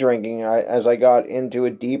my drinking, as I got into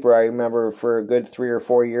it deeper, I remember for a good 3 or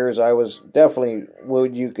 4 years, I was definitely,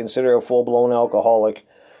 would you consider, a full-blown alcoholic,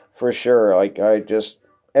 for sure. Like,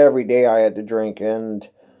 every day I had to drink, and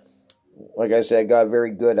like I said, got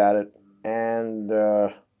very good at it. And,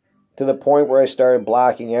 to the point where I started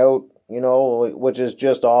blacking out, you know, which is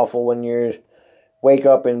just awful when you wake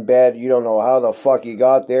up in bed. You don't know how the fuck you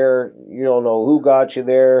got there. You don't know who got you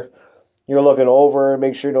there. You're looking over,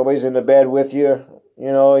 make sure nobody's in the bed with you.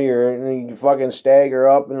 You know, you fucking stagger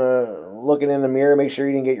up and looking in the mirror, make sure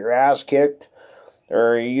you didn't get your ass kicked.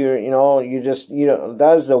 Or,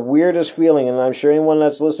 that is the weirdest feeling. And I'm sure anyone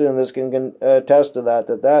that's listening to this can attest to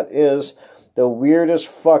that is the weirdest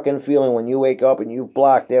fucking feeling when you wake up and you've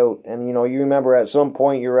blacked out. And, you know, you remember at some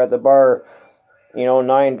point you were at the bar, you know,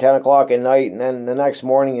 9, 10 o'clock at night, and then the next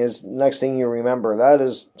morning is next thing you remember. That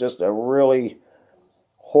is just a really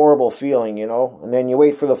horrible feeling, you know. And then you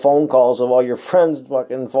wait for the phone calls of all your friends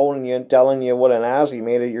fucking phoning you and telling you what an ass you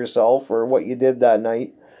made of yourself or what you did that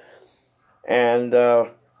night. And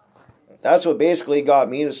that's what basically got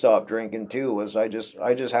me to stop drinking too, was I just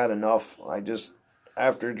had enough.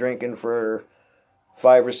 After drinking for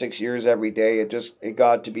 5 or 6 years every day, it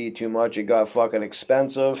got to be too much. It got fucking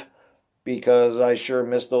expensive, because I sure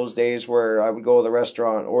missed those days where I would go to the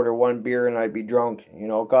restaurant, order one beer, and I'd be drunk. You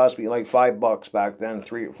know, it cost me like $5 back then,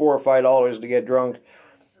 $4 or $5 to get drunk.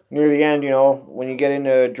 Near the end, you know, when you get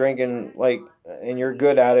into drinking, like, and you're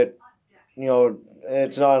good at it, you know,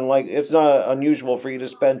 it's not unusual for you to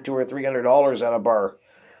spend $200 or $300 at a bar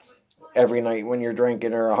every night when you're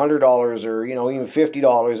drinking, or $100, or, you know, even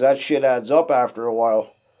 $50. That shit adds up after a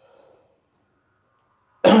while.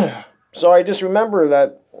 So I just remember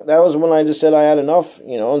that was when I just said I had enough,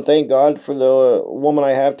 you know, and thank God for the woman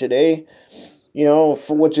I have today, you know,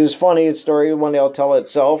 which is funny. It's a story, one day I'll tell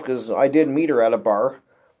itself, because I did meet her at a bar.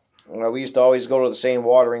 We used to always go to the same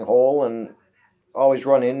watering hole and always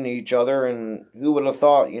run into each other, and who would have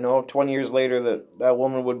thought, you know, 20 years later that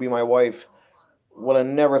woman would be my wife. Would have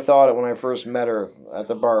never thought it when I first met her at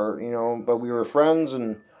the bar, you know, but we were friends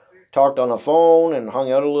and talked on the phone and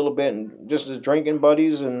hung out a little bit and just as drinking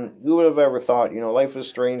buddies, and who would have ever thought, you know, life is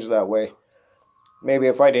strange that way. maybe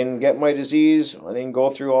if I didn't get my disease, I didn't go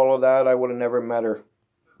through all of that, I would have never met her.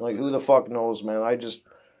 Like, who the fuck knows, man?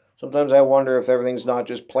 Sometimes I wonder if everything's not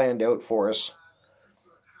just planned out for us.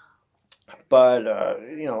 But,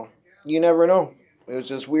 you never know. It was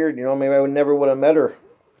just weird, maybe I never would have met her.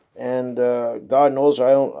 And God knows,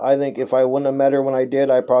 I think if I wouldn't have met her when I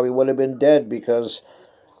did, I probably would have been dead, because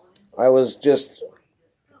I was just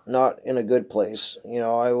not in a good place.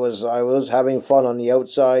 I was having fun on the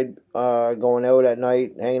outside, going out at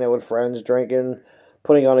night, hanging out with friends, drinking,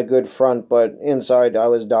 putting on a good front, but inside I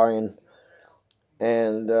was dying.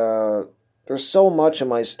 And there's so much in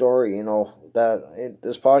my story, that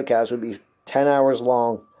this podcast would be 10 hours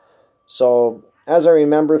long. So as I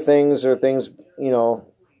remember things, or things,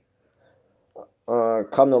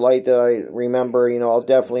 come to light that I remember, I'll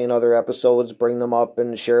definitely in other episodes bring them up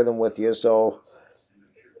and share them with you. So,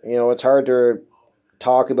 it's hard to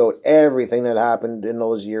talk about everything that happened in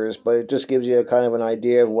those years, but it just gives you a kind of an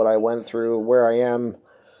idea of what I went through, where I am,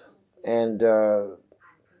 and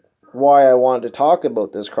why I wanted to talk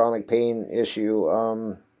about this chronic pain issue.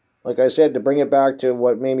 Like I said, to bring it back to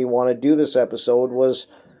what made me want to do this episode was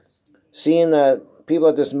seeing that people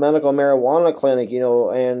at this medical marijuana clinic,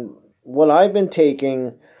 and what I've been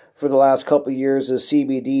taking for the last couple of years is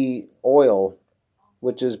CBD oil,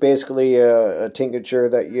 which is basically a tincture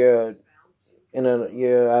that you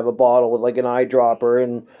have a bottle with like an eyedropper,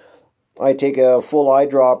 and I take a full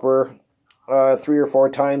eyedropper 3 or 4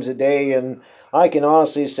 times a day, and I can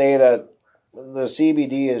honestly say that the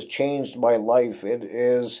CBD has changed my life. It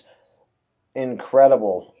is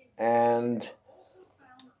incredible, and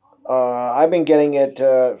I've been getting it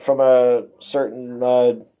from a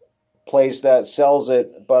certain place that sells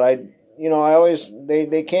it, but I always,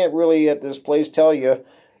 they can't really at this place tell you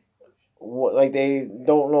what, like, they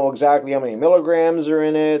don't know exactly how many milligrams are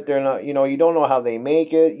in it. They're not, you don't know how they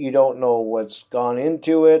make it. You don't know what's gone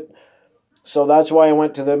into it. So that's why I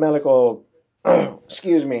went to the medical,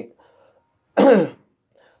 excuse me.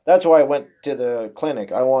 That's why I went to the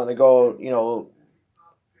clinic. I want to go,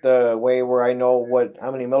 the way where I know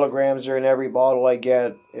how many milligrams are in every bottle I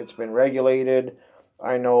get. It's been regulated.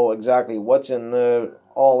 I know exactly what's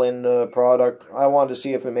all in the product. I wanted to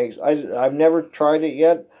see if it makes. I've never tried it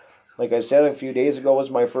yet. Like I said, a few days ago was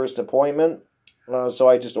my first appointment, so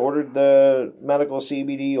I just ordered the medical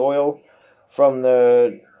CBD oil from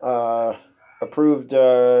the approved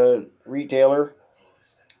retailer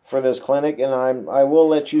for this clinic, and I will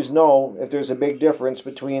let you know if there's a big difference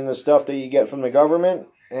between the stuff that you get from the government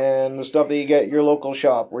and the stuff that you get at your local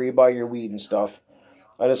shop where you buy your weed and stuff.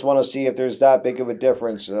 I just want to see if there's that big of a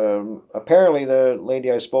difference. Apparently, the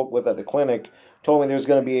lady I spoke with at the clinic told me there's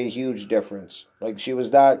going to be a huge difference. Like, she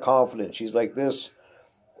was that confident. She's like,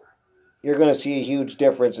 you're going to see a huge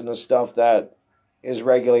difference in the stuff that is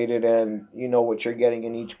regulated, and you know what you're getting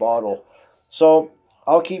in each bottle. So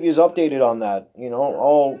I'll keep you updated on that.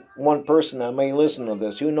 All one person that may listen to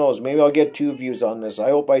this. Who knows? Maybe I'll get 2 views on this.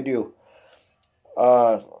 I hope I do.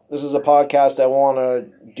 This is a podcast I want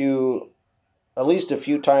to do at least a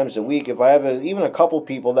few times a week. If I have even a couple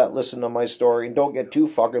people that listen to my story and don't get too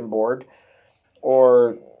fucking bored,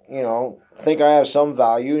 or, think I have some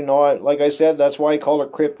value, like I said, that's why I call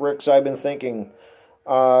it Crypt Ricks I've Been Thinking.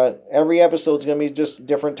 Every episode's going to be just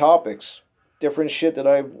different topics, different shit that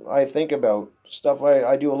I think about. Stuff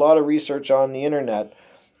I do a lot of research on the internet,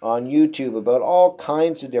 on YouTube, about all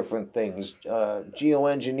kinds of different things.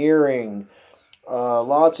 Geoengineering,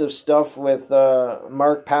 lots of stuff with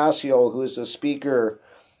Mark Passio, who's a speaker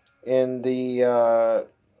in the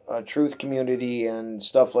truth community and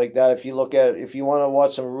stuff like that. If you want to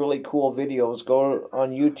watch some really cool videos, go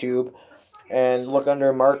on YouTube and look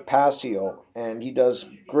under Mark Passio, and he does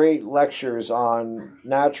great lectures on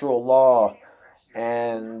natural law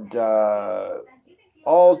and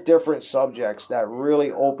all different subjects that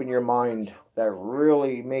really open your mind, that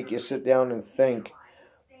really make you sit down and think.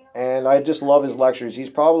 And I just love his lectures. He's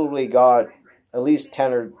probably got at least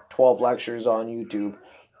 10 or 12 lectures on YouTube.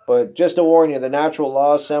 But just to warn you, the natural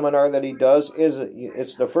law seminar that he does,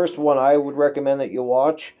 it's the first one I would recommend that you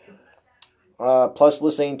watch. Plus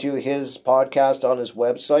listening to his podcast on his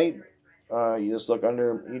website. You just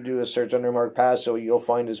you do a search under Mark Passio, you'll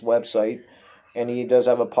find his website. And he does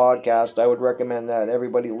have a podcast. I would recommend that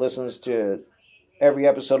everybody listens to every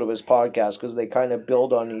episode of his podcast, because they kind of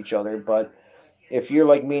build on each other. But if you're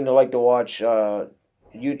like me and you like to watch YouTube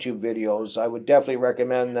videos, I would definitely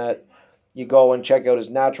recommend that you go and check out his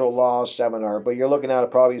natural law seminar. But you're looking at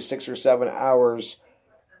probably 6 or 7 hours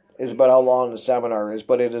is about how long the seminar is.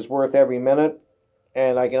 But it is worth every minute.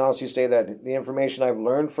 And I can honestly say that the information I've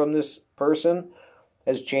learned from this person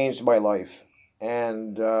has changed my life.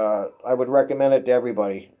 and I would recommend it to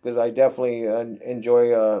everybody because I definitely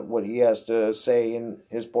enjoy what he has to say in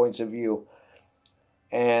his points of view.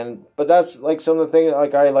 But that's like some of the things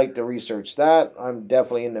like I like to research that. I'm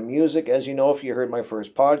definitely into music, as you know if you heard my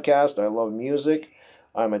first podcast. I love music.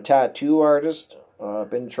 I'm a tattoo artist. I've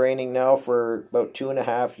been training now for about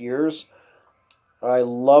 2.5 years. I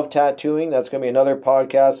love tattooing. That's going to be another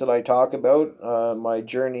podcast that I talk about my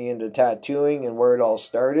journey into tattooing and where it all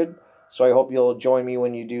started. So I hope you'll join me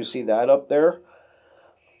when you do see that up there.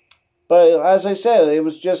 But as I said, it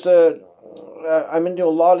was just I'm into a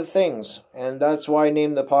lot of things, and that's why I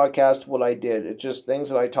named the podcast what I did. It's just things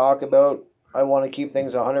that I talk about. I want to keep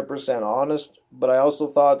things 100% honest, but I also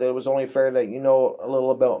thought that it was only fair that you know a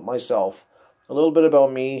little about myself, a little bit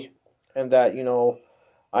about me, and that,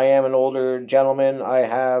 I am an older gentleman. I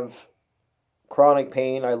have chronic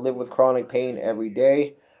pain. I live with chronic pain every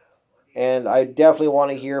day. And I definitely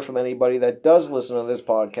want to hear from anybody that does listen to this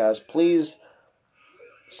podcast. Please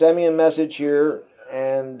send me a message here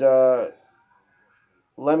and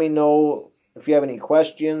let me know if you have any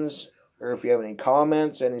questions or if you have any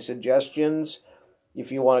comments, any suggestions. If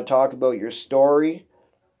you want to talk about your story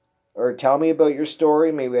or tell me about your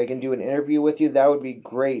story, maybe I can do an interview with you. That would be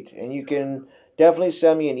great. And you can definitely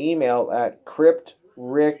send me an email at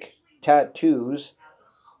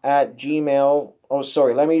cryptricktattoos@gmail. Oh,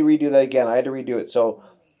 sorry. Let me redo that again. I had to redo it. So,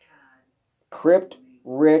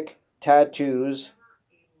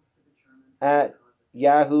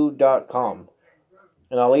 cryptricktattoos@yahoo.com.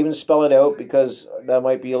 And I'll even spell it out because that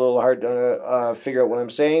might be a little hard to figure out what I'm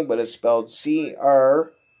saying, but it's spelled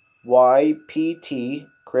CRYPT,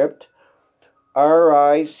 crypt,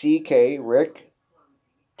 RICK, Rick,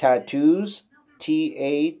 tattoos,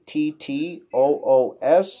 TATTOOS,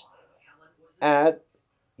 at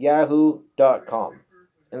yahoo.com.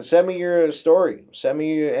 And send me your story. Send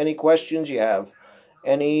me any questions you have.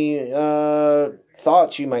 Any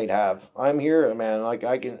thoughts you might have. I'm here, man. Like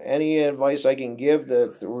any advice I can give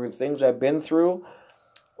through things I've been through,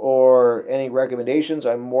 or any recommendations,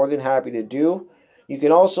 I'm more than happy to do. You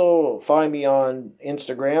can also find me on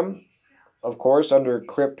Instagram, of course, under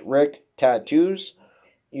Crypt Rick Tattoos.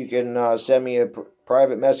 You can send me a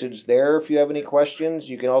private message there if you have any questions.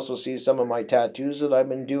 You can also see some of my tattoos that I've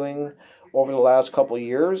been doing over the last couple of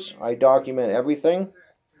years. I document everything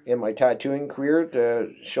in my tattooing career to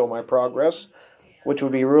show my progress, which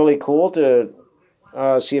would be really cool to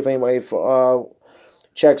see if anybody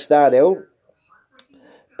checks that out.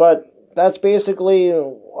 But that's basically,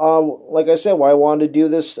 like I said, why I wanted to do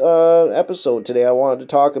this episode today. I wanted to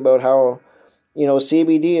talk about how,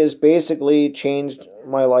 CBD has basically changed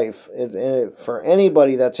my life. For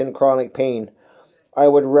anybody that's in chronic pain, I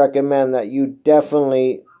would recommend that you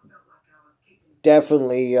definitely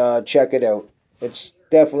check it out. It's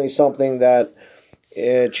definitely something that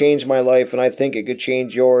changed my life, and I think it could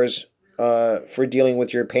change yours for dealing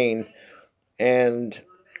with your pain. And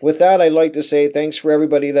with that, I'd like to say thanks for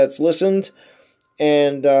everybody that's listened,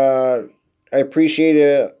 and I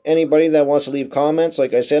appreciate anybody that wants to leave comments.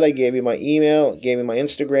 Like I said, I gave you my email, gave you my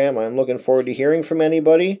Instagram. I'm looking forward to hearing from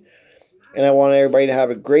anybody, and I want everybody to have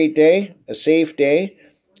a great day, a safe day,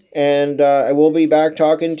 and I will be back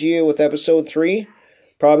talking to you with episode 3,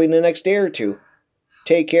 probably in the next day or two.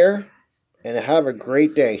 Take care, and have a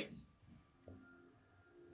great day.